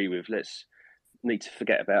 really agree with. Let's need to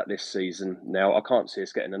forget about this season now. I can't see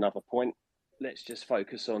us getting another point. let's just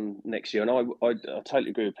focus on next year. And I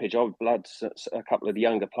totally agree with Pidge. I would blood a couple of the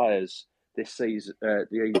younger players this season,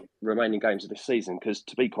 the remaining games of this season, because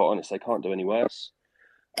to be quite honest, they can't do any worse.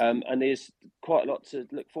 And there's quite a lot to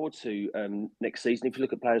look forward to next season. If you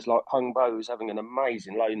look at players like Hung Bo, who's having an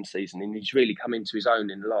amazing loan season, and he's really come into his own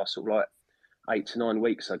in the last sort of like 8 to 9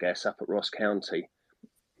 weeks, I guess, up at Ross County.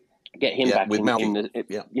 Get him back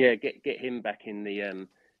get him back in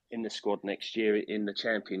the squad next year in the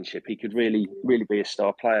Championship. He could really be a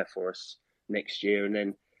star player for us next year. And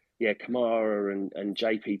then Kamara and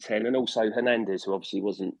JP10, and also Hernandez, who obviously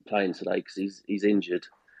wasn't playing today because he's injured.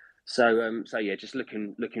 So just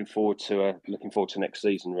looking forward to next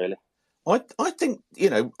season, really. I think,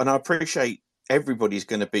 and I appreciate everybody's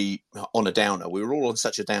going to be on a downer. We were all on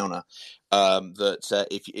such a downer that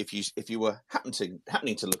if you were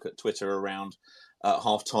happening to look at Twitter around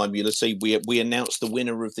half time, you'll see we announced the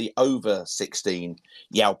winner of the over 16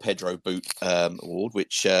 João Pedro Boot award,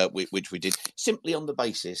 which we did simply on the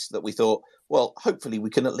basis that we thought, well, hopefully we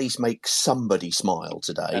can at least make somebody smile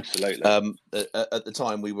today. Absolutely. At the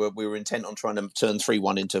time, we were intent on trying to turn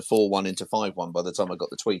 3-1 into 4-1 into 5-1 by the time I got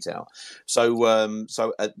the tweet out. So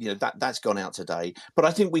that's gone out today. But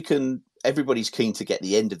I think we can. Everybody's keen to get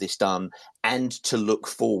the end of this done and to look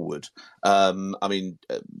forward. Carl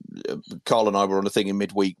and I were on a thing in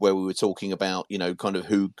midweek where we were talking about, kind of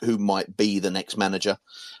who might be the next manager,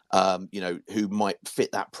 who might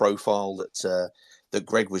fit that profile that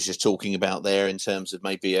Greg was just talking about there in terms of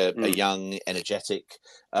maybe a young, energetic.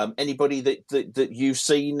 Anybody that you've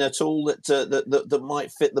seen at all that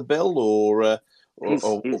might fit the bill, or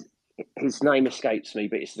his name escapes me,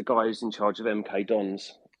 but it's the guy who's in charge of MK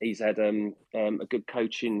Dons. He's had a good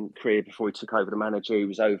coaching career before he took over the manager. He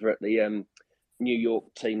was over at the New York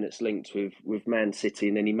team that's linked with Man City,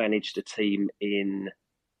 and then he managed a team in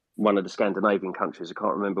one of the Scandinavian countries. I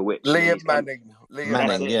can't remember which. Liam Manning.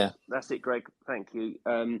 That's it, Greg. Thank you.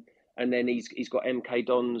 And then he's got MK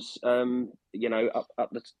Dons, up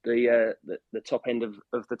the top end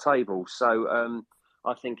of the table. So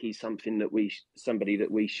I think he's somebody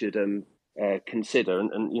that we should consider,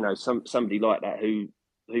 and somebody like that who,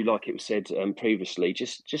 like it was said previously,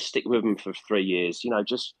 just stick with them for 3 years.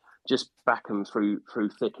 Just back them through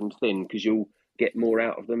thick and thin, because you'll get more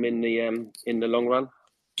out of them in the long run.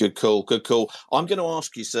 Good call. I'm going to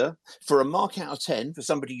ask you, sir, for a mark out of 10 for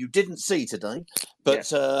somebody you didn't see today, but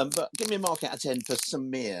give me a mark out of 10 for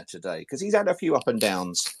Samir today, because he's had a few up and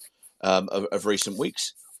downs of recent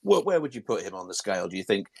weeks. Where would you put him on the scale, do you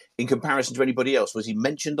think, in comparison to anybody else? Was he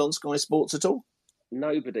mentioned on Sky Sports at all?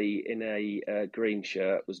 Nobody in a green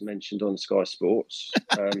shirt was mentioned on Sky Sports.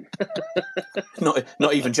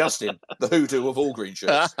 Not even Justin, the hoodoo of all green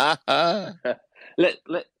shirts.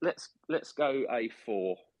 Let's go a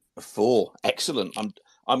 4. A 4, excellent.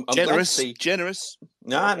 I'm generous.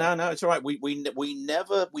 No, it's all right. We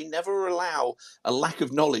never allow a lack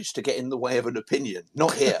of knowledge to get in the way of an opinion.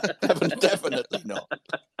 Not here. Definitely not.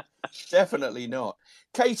 Definitely not.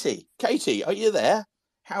 Katie, are you there?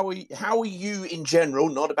 How are you in general?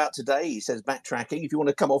 Not about today. He says backtracking. If you want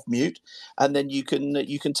to come off mute, and then you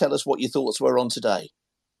can tell us what your thoughts were on today.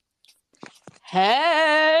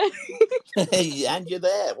 Hey, and you're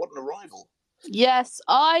there. What an arrival! Yes,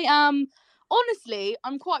 I am. Honestly,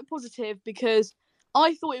 I'm quite positive, because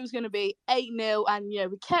I thought it was going to be 8-0, and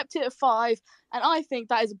we kept it at 5, and I think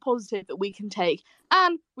that is a positive that we can take.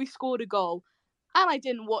 And we scored a goal, and I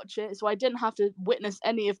didn't watch it, so I didn't have to witness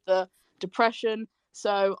any of the depression.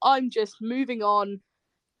 So I'm just moving on,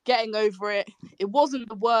 getting over it. It wasn't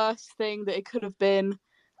the worst thing that it could have been.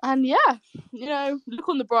 And look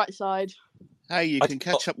on the bright side. Hey, you can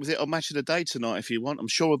catch up with it on Match of the Day tonight if you want. I'm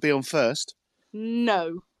sure we'll be on first.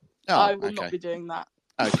 No, I will not be doing that.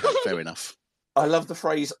 Okay, fair enough. I love the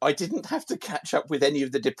phrase, I didn't have to catch up with any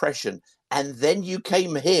of the depression, and then you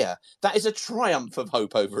came here. That is a triumph of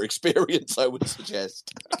hope over experience, I would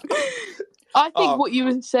suggest. I think what you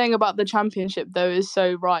were saying about the Championship, though, is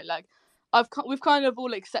so right. Like, we've kind of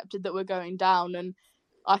all accepted that we're going down, and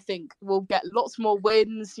I think we'll get lots more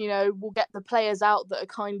wins. We'll get the players out that are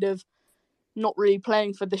kind of not really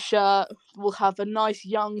playing for the shirt. We'll have a nice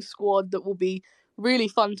young squad that will be really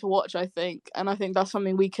fun to watch, I think. And I think that's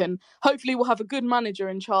something we can... Hopefully we'll have a good manager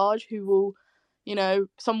in charge who will,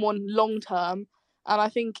 someone long-term. And I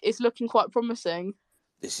think it's looking quite promising.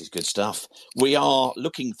 This is good stuff. We are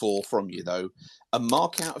looking for from you, though, a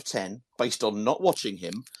mark out of 10 based on not watching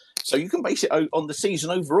him. So you can base it on the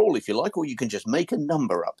season overall, if you like, or you can just make a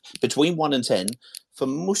number up between 1 and 10 for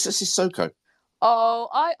Moussa Sissoko. Oh,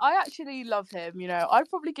 I actually love him. I'd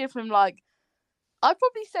probably give him I'd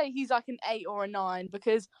probably say he's like an 8 or a 9,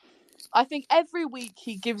 because I think every week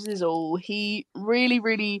he gives his all. He really,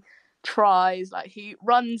 really tries. Like, he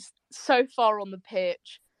runs so far on the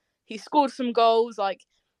pitch. He scored some goals. Like,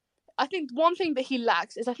 I think one thing that he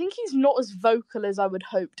lacks is I think he's not as vocal as I would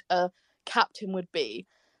hoped a captain would be.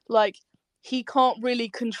 Like, he can't really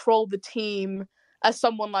control the team as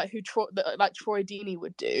someone like Troy Deeney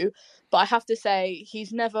would do. But I have to say,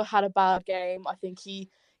 he's never had a bad game. I think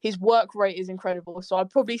his work rate is incredible. So I'd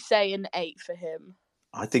probably say an 8 for him.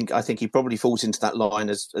 I think he probably falls into that line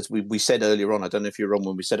as we said earlier on. I don't know if you were on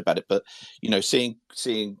when we said about it, but seeing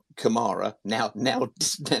Kamara now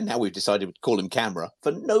we've decided to call him Camera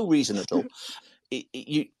for no reason at all.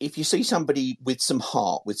 If you see somebody with some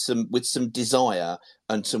heart, with some desire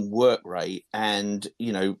and some work rate, and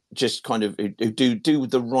just kind of who do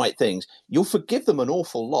the right things, you'll forgive them an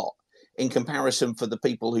awful lot in comparison for the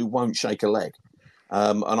people who won't shake a leg.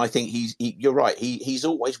 And I think you're right. He's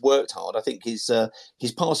always worked hard. I think his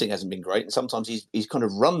passing hasn't been great, and sometimes he's kind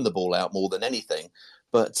of run the ball out more than anything.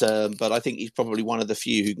 But I think he's probably one of the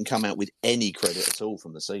few who can come out with any credit at all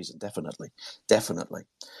from the season. Definitely.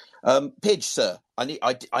 Pidge, sir,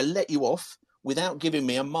 I let you off without giving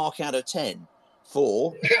me a mark out of 10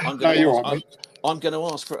 for. I'm going to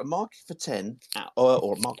ask for a mark for 10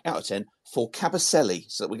 or a mark out of 10 for Kabasele.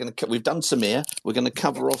 So we've done Samir. We're going to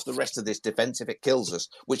cover off the rest of this defence if it kills us.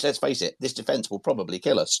 Which, let's face it, this defence will probably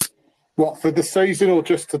kill us. What, for the season or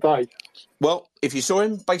just today? Well, if you saw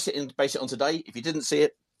him, base it on today. If you didn't see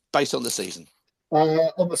it, base on the season.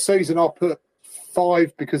 On the season, I'll put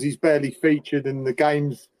 5 because he's barely featured in the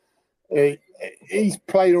games. He's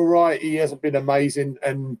played all right. He hasn't been amazing,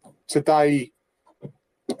 and today,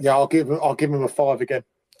 yeah, I'll give him a 5 again.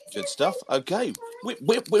 Good stuff. Okay,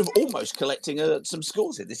 we're almost collecting some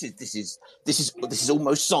scores here. This is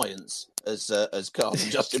almost science, as Carl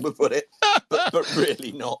and Justin would put it, but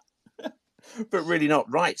really not. But really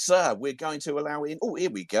not. Right, sir, we're going to allow in. Oh, here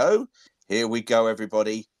we go. Here we go,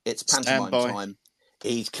 everybody. It's pantomime time.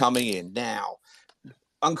 He's coming in now.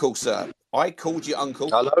 Uncle, sir, I called you Uncle.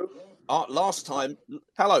 Hello. Last time,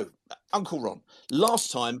 hello, Uncle Ron.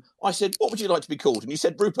 Last time, I said, what would you like to be called? And you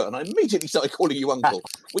said Rupert, and I immediately started calling you Uncle,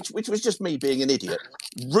 which was just me being an idiot.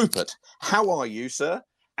 Rupert, how are you, sir?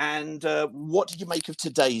 And what did you make of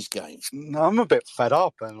today's game? No, I'm a bit fed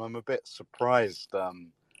up, and I'm a bit surprised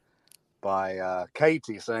by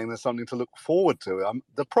Katie saying there's something to look forward to.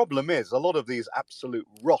 The problem is a lot of these absolute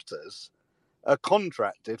rotters are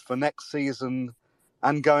contracted for next season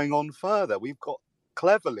and going on further. We've got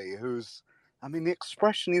Cleverley, the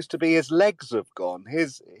expression used to be his legs have gone.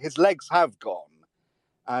 His legs have gone.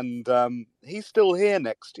 And he's still here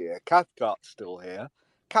next year. Cathcart's still here.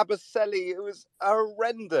 Kabasele, it was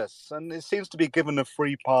horrendous. And it seems to be given a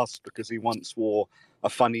free pass because he once wore a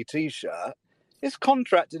funny T-shirt. Is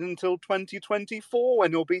contracted until 2024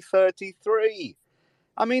 when he'll be 33.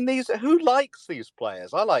 I mean, who likes these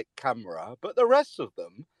players? I like Camera, but the rest of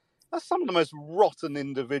them are some of the most rotten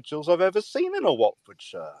individuals I've ever seen in a Watford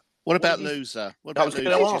shirt. What about Loser?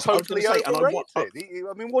 Totally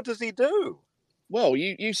overrated. What does he do? Well,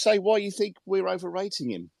 you say why you think we're overrating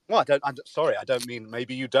him. Well, I don't mean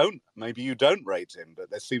maybe you don't rate him, but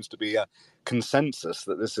there seems to be a consensus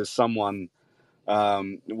that this is someone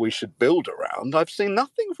we should build around. I've seen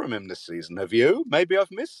nothing from him this season. Have you? Maybe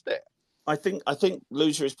I've missed it. I think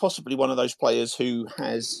Loser is possibly one of those players who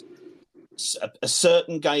has a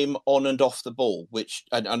certain game on and off the ball, which,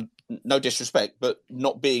 and no disrespect, but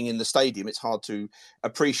not being in the stadium, it's hard to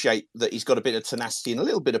appreciate that he's got a bit of tenacity and a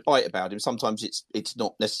little bit of bite about him. Sometimes it's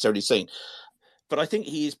not necessarily seen. But I think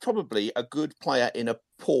he is probably a good player in a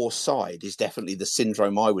poor side is definitely the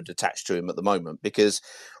syndrome I would attach to him at the moment, because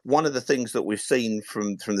one of the things that we've seen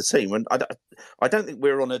from the team, and I don't think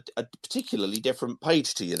we're on a particularly different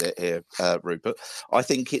page to you here, Rupert. I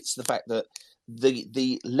think it's the fact that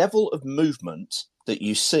the level of movement that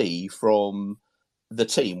you see from the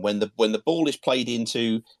team when the ball is played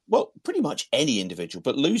into, well, pretty much any individual,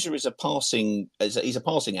 but Loser is he's a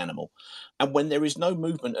passing animal, and when there is no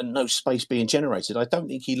movement and no space being generated, I don't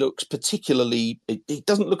think he looks particularly. He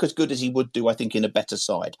doesn't look as good as he would do, I think, in a better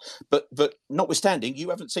side. But notwithstanding, you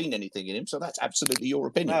haven't seen anything in him, so that's absolutely your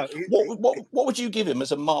opinion. No, what would you give him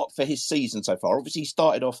as a mark for his season so far? Obviously, he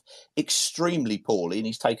started off extremely poorly, and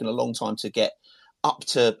he's taken a long time to get up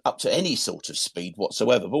to any sort of speed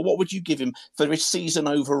whatsoever. But what would you give him for his season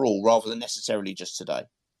overall, rather than necessarily just today?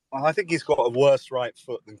 Well, I think he's got a worse right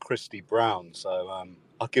foot than Christy Brown, so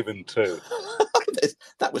I'll give him 2.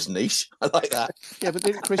 That was niche. I like that. Yeah, but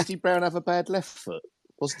didn't Christy Brown have a bad left foot?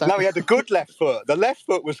 No, he had a good left foot. The left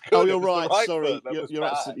foot was good. Oh, you're right. Sorry, you're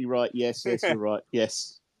absolutely right. Yes, you're right.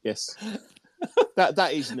 Yes.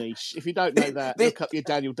 That is niche. If you don't know that, look up your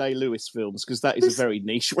Daniel Day-Lewis films, because that is a very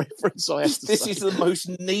niche reference, I have to say. This is the most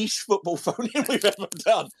niche football phone-in we've ever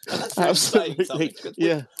done. And that's Absolutely. saying something,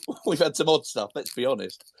 Yeah. We've had some odd stuff, let's be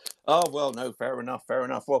honest. Oh, well, no, fair enough.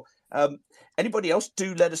 Well, anybody else,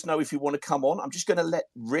 do let us know if you want to come on. I'm just going to let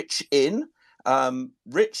Rich in.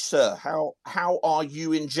 Rich, sir, how are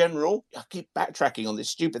you in general? I keep backtracking on this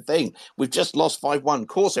stupid thing. We've just lost 5-1. Of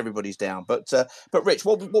course, everybody's down. But Rich,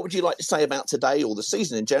 what would you like to say about today, or the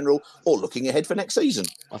season in general, or looking ahead for next season?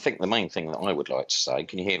 I think the main thing that I would like to say,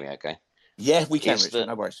 can you hear me okay? Yeah, we can, Rich.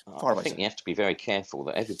 No worries. I think you have to be very careful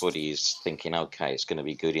that everybody is thinking, okay, it's going to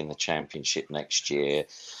be good in the Championship next year.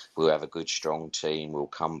 We'll have a good, strong team. We'll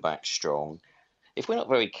come back strong. If we're not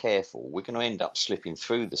very careful, we're going to end up slipping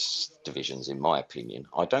through the divisions, in my opinion.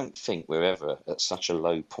 I don't think we're ever at such a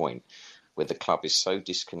low point where the club is so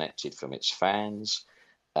disconnected from its fans,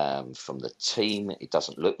 from the team. It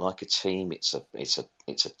doesn't look like a team. It's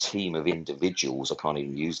a team of individuals. I can't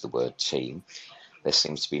even use the word team. There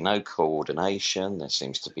seems to be no coordination. There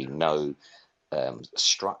seems to be no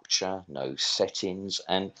structure, no settings,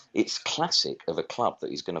 and it's classic of a club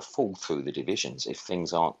that is going to fall through the divisions if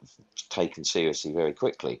things aren't taken seriously very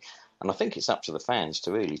quickly. And I think it's up to the fans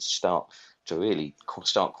to really start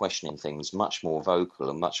questioning things much more vocal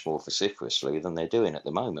and much more vociferously than they're doing at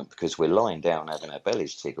the moment, because we're lying down having our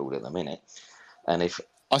bellies tickled at the minute. And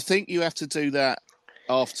I think you have to do that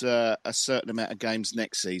after a certain amount of games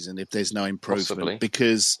next season if there's no improvement, possibly,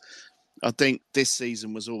 because I think this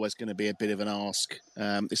season was always going to be a bit of an ask.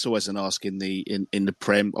 It's always an ask in the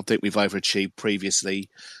Prem. I think we've overachieved previously.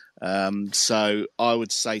 So I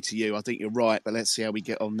would say to you, I think you're right, but let's see how we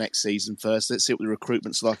get on next season first. Let's see what the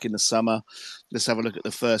recruitment's like in the summer. Let's have a look at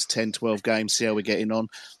the first 10, 12 games, see how we're getting on.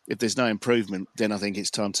 If there's no improvement, then I think it's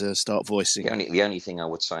time to start voicing. The only thing I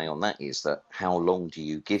would say on that is that how long do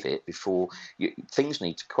you give it before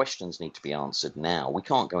questions need to be answered now. We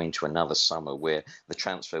can't go into another summer where the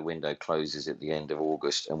transfer window closes at the end of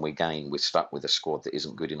August and we're stuck with a squad that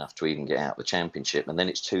isn't good enough to even get out of the Championship, and then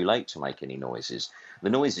it's too late to make any noises. The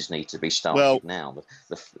noises need to be started now.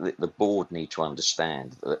 The board need to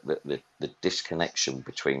understand that the disconnection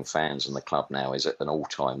between fans and the club now is at an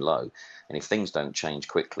all-time low. And if things don't change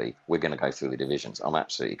quickly, we're going to go through the divisions. I'm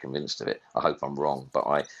absolutely convinced of it. I hope I'm wrong, but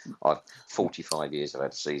I've 45 years I've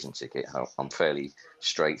had a season ticket. I'm fairly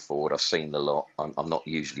straightforward. I've seen the lot. I'm not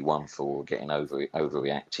usually one for getting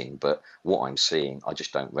overreacting, but what I'm seeing, I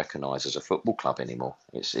just don't recognise as a football club anymore.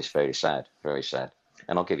 It's very sad, very sad.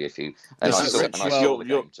 And I'll give you a few. And I saw the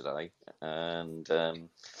game today, and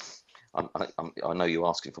I know you're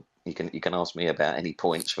asking for. You can ask me about any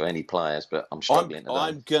points for any players, but I'm struggling.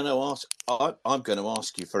 I'm going to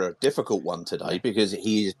ask you for a difficult one today, because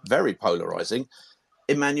he is very polarising.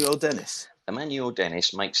 Emmanuel Dennis. Emmanuel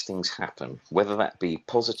Dennis makes things happen, whether that be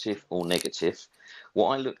positive or negative. What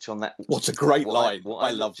I looked on that. What a great line!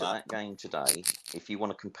 I love that game today. If you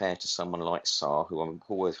want to compare to someone like Sarr,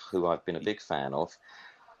 who I've been a big fan of,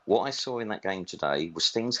 what I saw in that game today was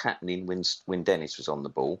things happening when Dennis was on the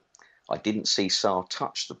ball. I didn't see Sarr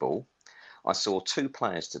touch the ball. I saw two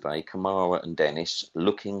players today, Kamara and Dennis,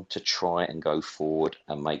 looking to try and go forward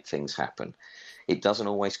and make things happen. It doesn't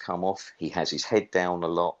always come off. He has his head down a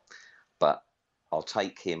lot, but I'll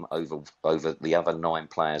take him over the other 9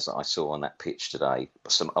 players that I saw on that pitch today.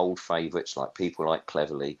 Some old favourites, like people like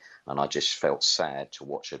Cleverley, and I just felt sad to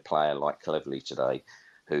watch a player like Cleverley today,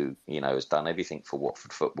 who has done everything for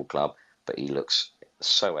Watford Football Club, but he looks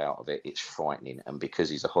so out of it, it's frightening. And because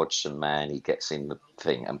he's a Hodgson man, he gets in the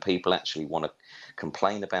thing, and people actually want to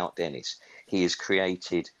complain about Dennis. He has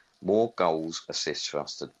created more goals, assists for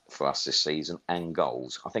us this season, and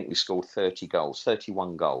goals. I think we scored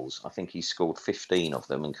 31 goals. I think he scored 15 of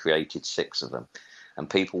them and created 6 of them. And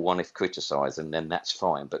people want to criticise him, then that's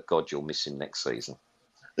fine. But God, you'll miss him next season.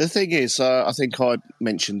 The thing is, I think I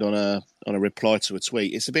mentioned on a reply to a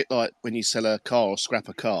tweet, it's a bit like when you sell a car or scrap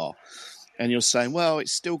a car, and you're saying, well,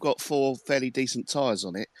 it's still got 4 fairly decent tyres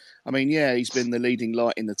on it. I mean, yeah, he's been the leading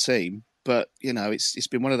light in the team, but it's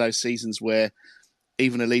been one of those seasons where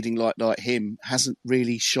even a leading light like him hasn't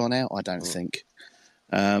really shone out, I don't think.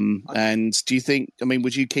 And do you think,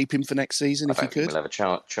 would you keep him for next season if you could? We'll have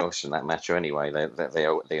a choice in that matter anyway. They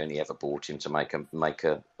only ever bought him to make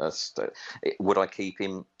a would I keep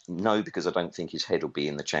him? No, because I don't think his head will be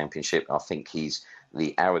in the Championship. I think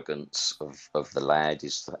the arrogance of the lad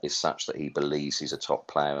is such that he believes he's a top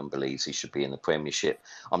player and believes he should be in the Premiership.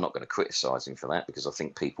 I'm not going to criticise him for that, because I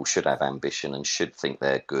think people should have ambition and should think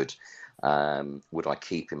they're good. Would I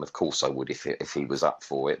keep him? Of course I would if he was up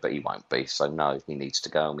for it, but he won't be. So no, he needs to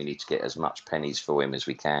go, and we need to get as much pennies for him as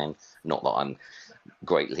we can. Not that I'm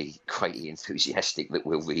greatly enthusiastic that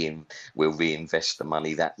we'll reinvest the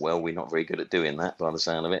money that well. We're not very good at doing that by the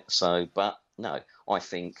sound of it. So, but no, I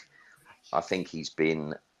think he's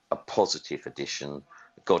been a positive addition.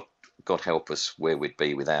 God help us where we'd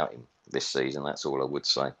be without him this season. That's all I would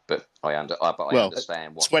say. But I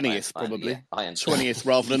understand what 20th probably. Yeah, I understand 20th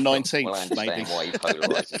rather than 19th. Well, I understand maybe. why he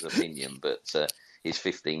polarised his opinion, but his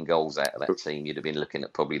 15 goals out of that team, you'd have been looking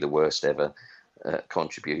at probably the worst ever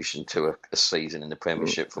contribution to a season in the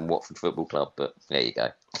Premiership from Watford Football Club. But there you go.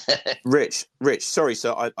 Rich, sorry,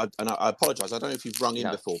 sir. I apologise. I don't know if you've rung in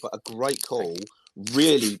before, but a great call.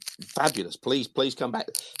 Really fabulous. Please come back.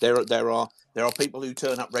 There are people who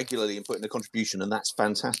turn up regularly and put in a contribution, and that's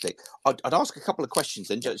fantastic. I'd ask a couple of questions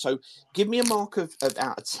then. So give me a mark of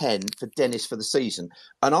out of 10 for Dennis for the season,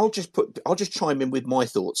 and I'll just chime in with my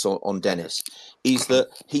thoughts on Dennis. Is that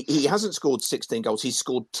he hasn't scored 16 goals, he's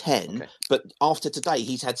scored 10, but after today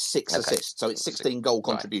he's had 6 assists, so it's 16 goal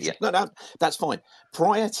contribution. Right, No, that's fine.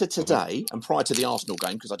 Prior to today and prior to the Arsenal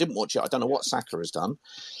game, because I didn't watch it, I don't know what Saka has done.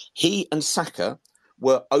 He and Saka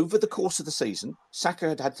were, over the course of the season,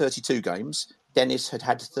 Saka had 32 games, Dennis had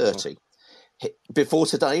 30. Before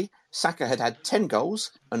today, Saka had 10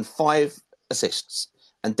 goals and 5 assists,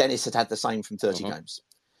 and Dennis had the same from 30 games.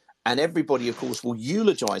 And everybody, of course, will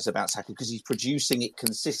eulogise about Saka because he's producing it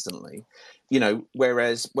consistently,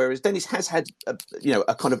 whereas Dennis has had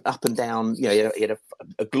a kind of up and down, he had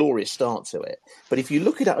a glorious start to it. But if you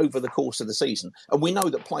look at it over the course of the season, and we know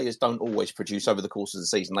that players don't always produce over the course of the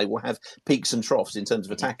season, they will have peaks and troughs in terms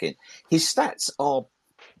of attacking. His stats are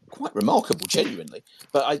quite remarkable, genuinely.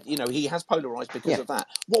 But he has polarised because of that.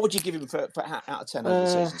 What would you give him for out of 10 over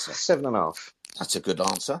the season, sir? 7.5. That's a good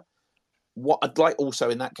answer. What I'd like also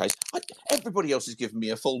in that case, everybody else has given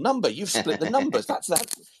me a full number. You've split the numbers. That's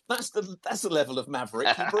the level of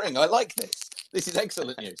maverick you bring. I like this. This is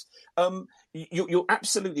excellent news. You're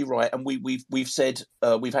absolutely right, and we've said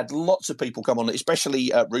we've had lots of people come on,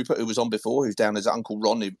 especially Rupert, who was on before, who's down as Uncle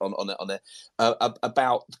Ron on there,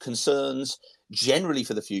 about concerns generally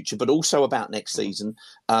for the future, but also about next season.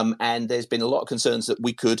 And there's been a lot of concerns that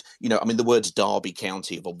we could, the words Derby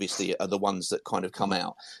County obviously are the ones that kind of come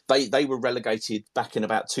out. They were relegated back in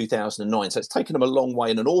about 2009, so it's taken them a long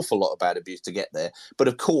way and an awful lot of bad abuse to get there. But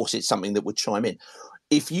of course, it's something that would chime in.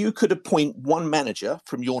 If you could appoint one manager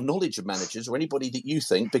from your knowledge of managers or anybody that you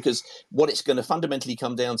think, because what it's going to fundamentally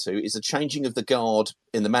come down to is a changing of the guard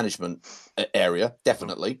in the management area,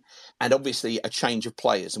 definitely, and obviously a change of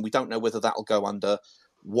players. And we don't know whether that'll go under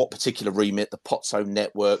what particular remit, the Pozzo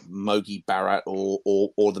network, Mogi Barat,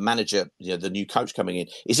 or the manager, the new coach coming in.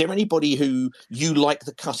 Is there anybody who you like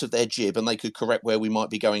the cut of their jib and they could correct where we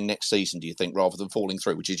might be going next season, do you think, rather than falling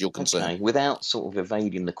through, which is your concern? Okay. Without sort of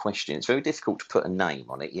evading the question, it's very difficult to put a name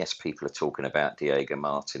on it. Yes, people are talking about Diego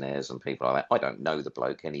Martinez and people like that. I don't know the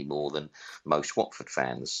bloke any more than most Watford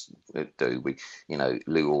fans do.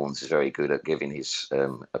 Lou Orns is very good at giving his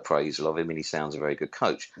appraisal of him, and he sounds a very good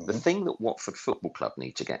coach. Mm-hmm. The thing that Watford Football Club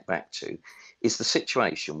need to get back to is the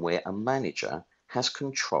situation where a manager has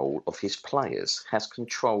control of his players, has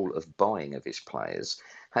control of buying of his players,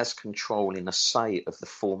 has control in a say of the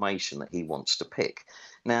formation that he wants to pick.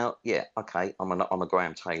 Now, yeah, okay, I'm a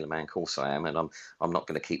Graham Taylor man, of course I am, and I'm not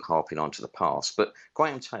going to keep harping on to the past, but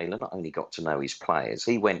Graham Taylor not only got to know his players,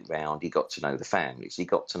 he went round, he got to know the families, he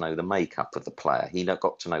got to know the makeup of the player, he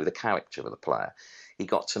got to know the character of the player, he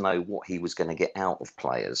got to know what he was going to get out of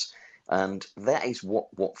players. And that is what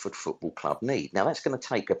Watford Football Club need. Now, that's going to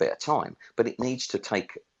take a bit of time, but it needs to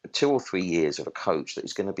take 2 or 3 years of a coach that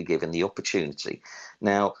is going to be given the opportunity.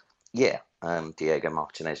 Now, Diego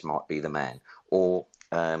Martinez might be the man, or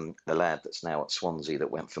the lad that's now at Swansea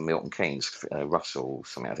that went for Milton Keynes, Russell,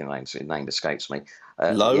 something, I think his name escapes me.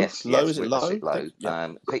 Lowe? Yes, Is it Lowe? Lowe.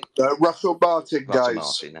 Yeah. Russell Martin, Russell guys.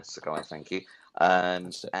 Martin, that's the guy, thank you.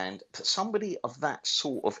 And somebody of that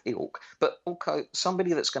sort of ilk, but also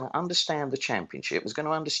somebody that's going to understand the Championship, is going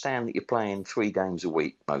to understand that you're playing 3 games a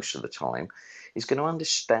week most of the time, is going to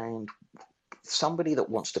understand somebody that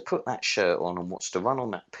wants to put that shirt on and wants to run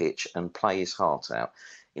on that pitch and play his heart out.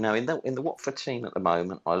 In the Watford team at the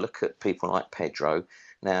moment, I look at people like Pedro.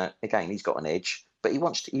 Now, again, he's got an edge, but he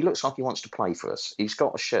looks like he wants to play for us. He's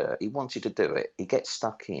got a shirt. He wanted to do it. He gets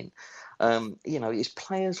stuck in. It's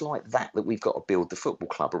players like that we've got to build the football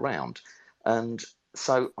club around. And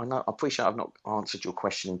so I appreciate I've not answered your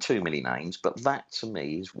question in too many names, but that to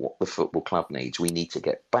me is what the football club needs. We need to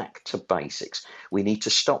get back to basics. We need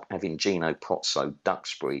to stop having Gino Pozzo,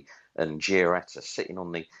 Duxbury, and Gioretta sitting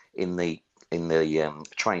in the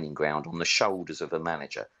training ground on the shoulders of a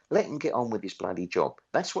manager. Let him get on with his bloody job.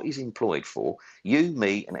 That's what he's employed for. You,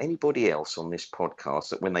 me, and anybody else on this podcast,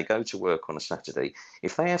 that when they go to work on a Saturday,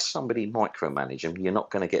 if they have somebody micromanage them, you're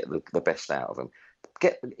not going to get the best out of them.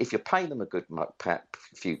 If you pay them a good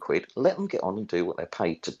few quid, let them get on and do what they're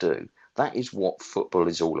paid to do. That is what football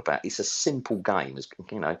is all about. It's a simple game,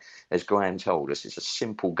 as Graham told us. It's a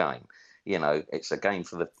simple game. It's a game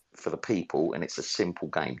for the people, and it's a simple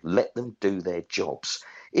game. Let them do their jobs.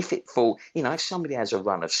 If somebody has a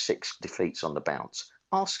run of 6 defeats on the bounce,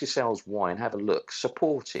 ask yourselves why and have a look.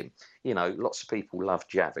 Support him. Lots of people love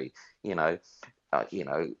Xavi.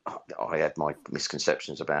 I had my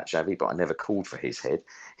misconceptions about Xavi, but I never called for his head.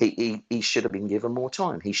 He should have been given more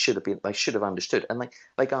time. They should have understood, and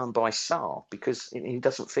they go and buy Sarr because he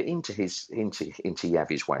doesn't fit into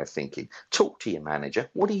Xavi's way of thinking. Talk to your manager.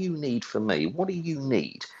 What do you need from me? What do you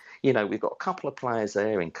need? We've got a couple of players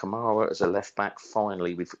there in Kamara as a left back.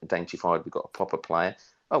 Finally, we've identified we've got a proper player.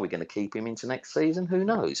 Are we going to keep him into next season? Who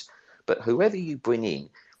knows? But whoever you bring in,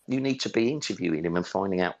 you need to be interviewing him and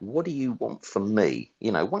finding out, what do you want from me?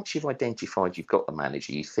 Once you've identified you've got the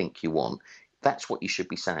manager you think you want, that's what you should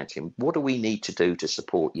be saying to him. What do we need to do to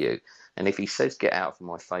support you? And if he says, get out of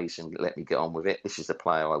my face and let me get on with it, this is the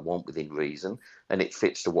player I want within reason, and it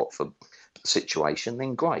fits the Watford situation,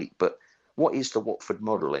 then great. But what is the Watford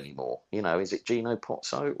model anymore? Is it Gino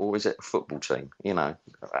Pozzo or is it a football team?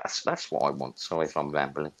 That's what I want. Sorry if I'm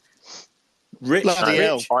rambling. Rich,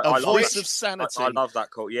 a voice of sanity. I love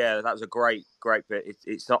that call. Yeah, that was a great bit.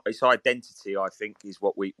 It's identity. I think is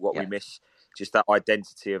what we miss. Just that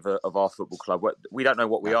identity of our football club. We don't know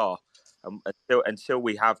what we are until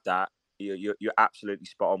we have that. You're absolutely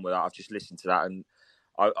spot on with that. I've just listened to that, and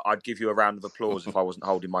I'd give you a round of applause if I wasn't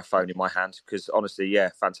holding my phone in my hand, because honestly, yeah,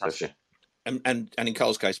 fantastic. And in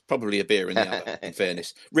Carl's case, probably a beer in the other. In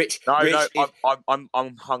fairness, Rich. No, I'm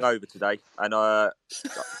hungover today, and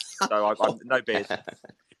so I'm no beers.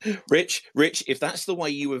 Rich, if that's the way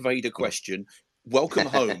you evade a question, welcome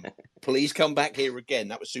home. Please come back here again.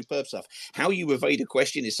 That was superb stuff. How you evade a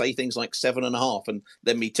question is say things like 7.5, and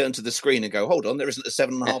then me turn to the screen and go, hold on, there isn't a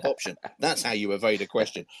 7.5 option. That's how you evade a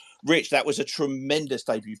question. Rich, that was a tremendous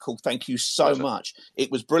debut call. Thank you so much. It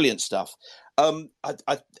was brilliant stuff.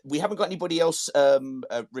 We haven't got anybody else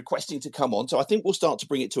requesting to come on, so I think we'll start to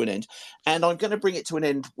bring it to an end. And I'm going to bring it to an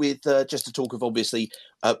end with just a talk of, obviously,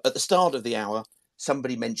 at the start of the hour,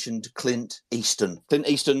 somebody mentioned Clint Easton. Clint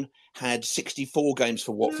Easton had 64 games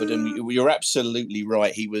for Watford, and you're absolutely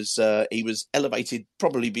right. He was elevated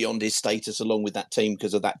probably beyond his status along with that team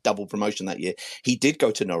because of that double promotion that year. He did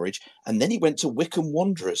go to Norwich, and then he went to Wycombe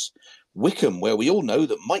Wanderers. Wycombe, where we all know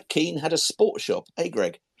that Mike Keane had a sports shop. Hey,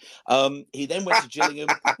 Greg. He then went to Gillingham.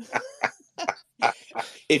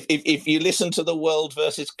 If you listen to The World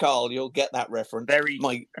versus Carl, you'll get that reference. Very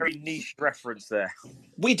niche reference there.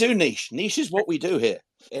 We do niche. Niche is what we do here.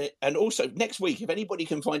 And also, next week, if anybody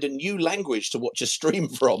can find a new language to watch a stream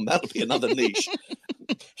from, that'll be another niche.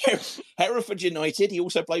 Hereford United, he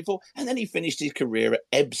also played for, and then he finished his career at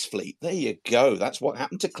Ebbsfleet. There you go. That's what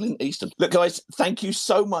happened to Clint Easton. Look, guys, thank you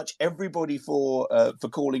so much, everybody, for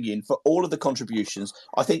calling in, for all of the contributions.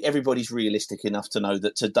 I think everybody's realistic enough to know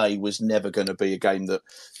that today was never going to be a game that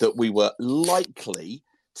we were likely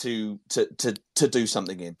to do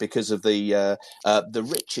something in because of the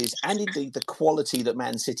riches and indeed the quality that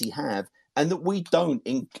Man City have, and that we don't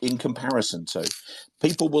in comparison to.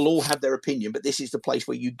 People will all have their opinion, but this is the place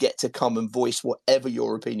where you get to come and voice whatever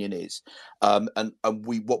your opinion is. And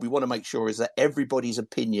what we want to make sure is that everybody's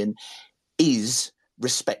opinion is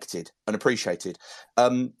respected and appreciated.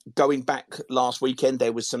 Going back last weekend,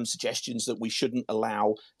 there was some suggestions that we shouldn't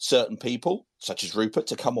allow certain people, such as Rupert,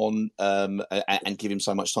 to come on and give him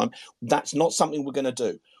so much time. That's not something we're going to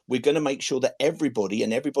do. We're going to make sure that everybody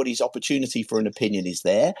and everybody's opportunity for an opinion is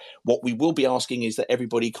there. What we will be asking is that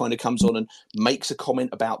everybody kind of comes on and makes a comment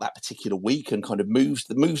about that particular week and kind of moves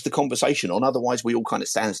the conversation on. Otherwise, we all kind of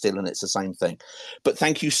stand still and it's the same thing. But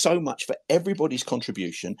thank you so much for everybody's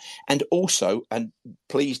contribution. And also, and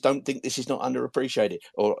please don't think this is not underappreciated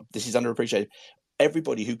or this is underappreciated,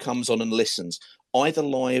 everybody who comes on and listens, either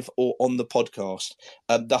live or on the podcast.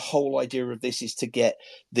 The whole idea of this is to get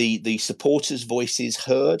the supporters' voices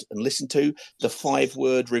heard and listened to. The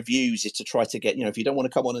 5-word reviews is to try to get, if you don't want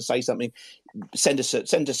to come on and say something, send us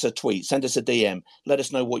a tweet, send us a DM. Let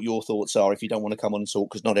us know what your thoughts are. If you don't want to come on and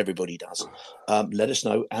talk, because not everybody does, let us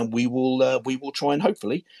know, and we will try and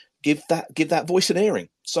hopefully give that voice an airing.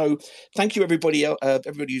 So thank you, everybody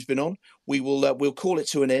who's been on. We'll call it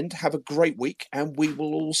to an end. Have a great week, and we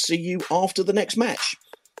will all see you after the next match.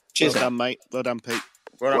 Cheers. Well done, mate. Well done, Pete.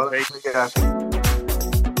 Well done, Pete.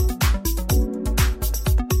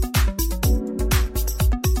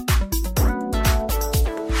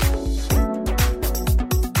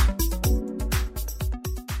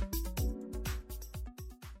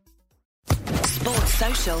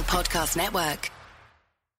 Social Podcast Network.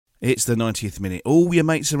 It's the 90th minute. All your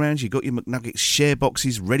mates around, you got your McNuggets share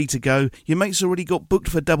boxes ready to go. Your mates already got booked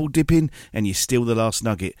for double dipping, and you steal the last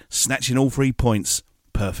nugget, snatching all 3 points.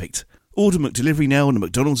 Perfect. Order McDelivery now on the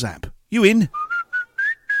McDonald's app. You in?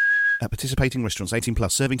 At participating restaurants, 18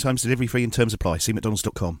 plus, serving times, delivery free and terms apply. See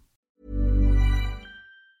mcdonalds.com.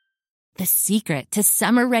 The secret to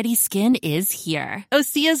summer-ready skin is here.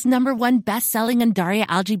 Osea's #1 best-selling Undaria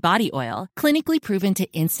Algae Body Oil, clinically proven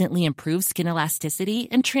to instantly improve skin elasticity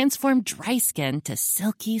and transform dry skin to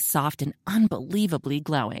silky, soft, and unbelievably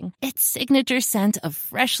glowing. Its signature scent of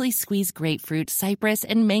freshly squeezed grapefruit, cypress,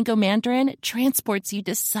 and mango mandarin transports you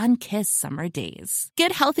to sun-kissed summer days.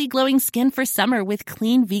 Get healthy, glowing skin for summer with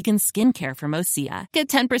clean, vegan skincare from Osea. Get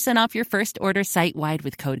 10% off your first order site-wide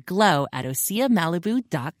with code GLOW at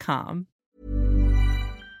OseaMalibu.com.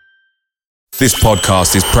 This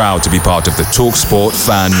podcast is proud to be part of the TalkSport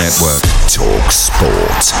Fan Network.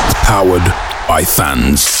 TalkSport. Powered by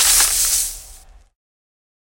fans.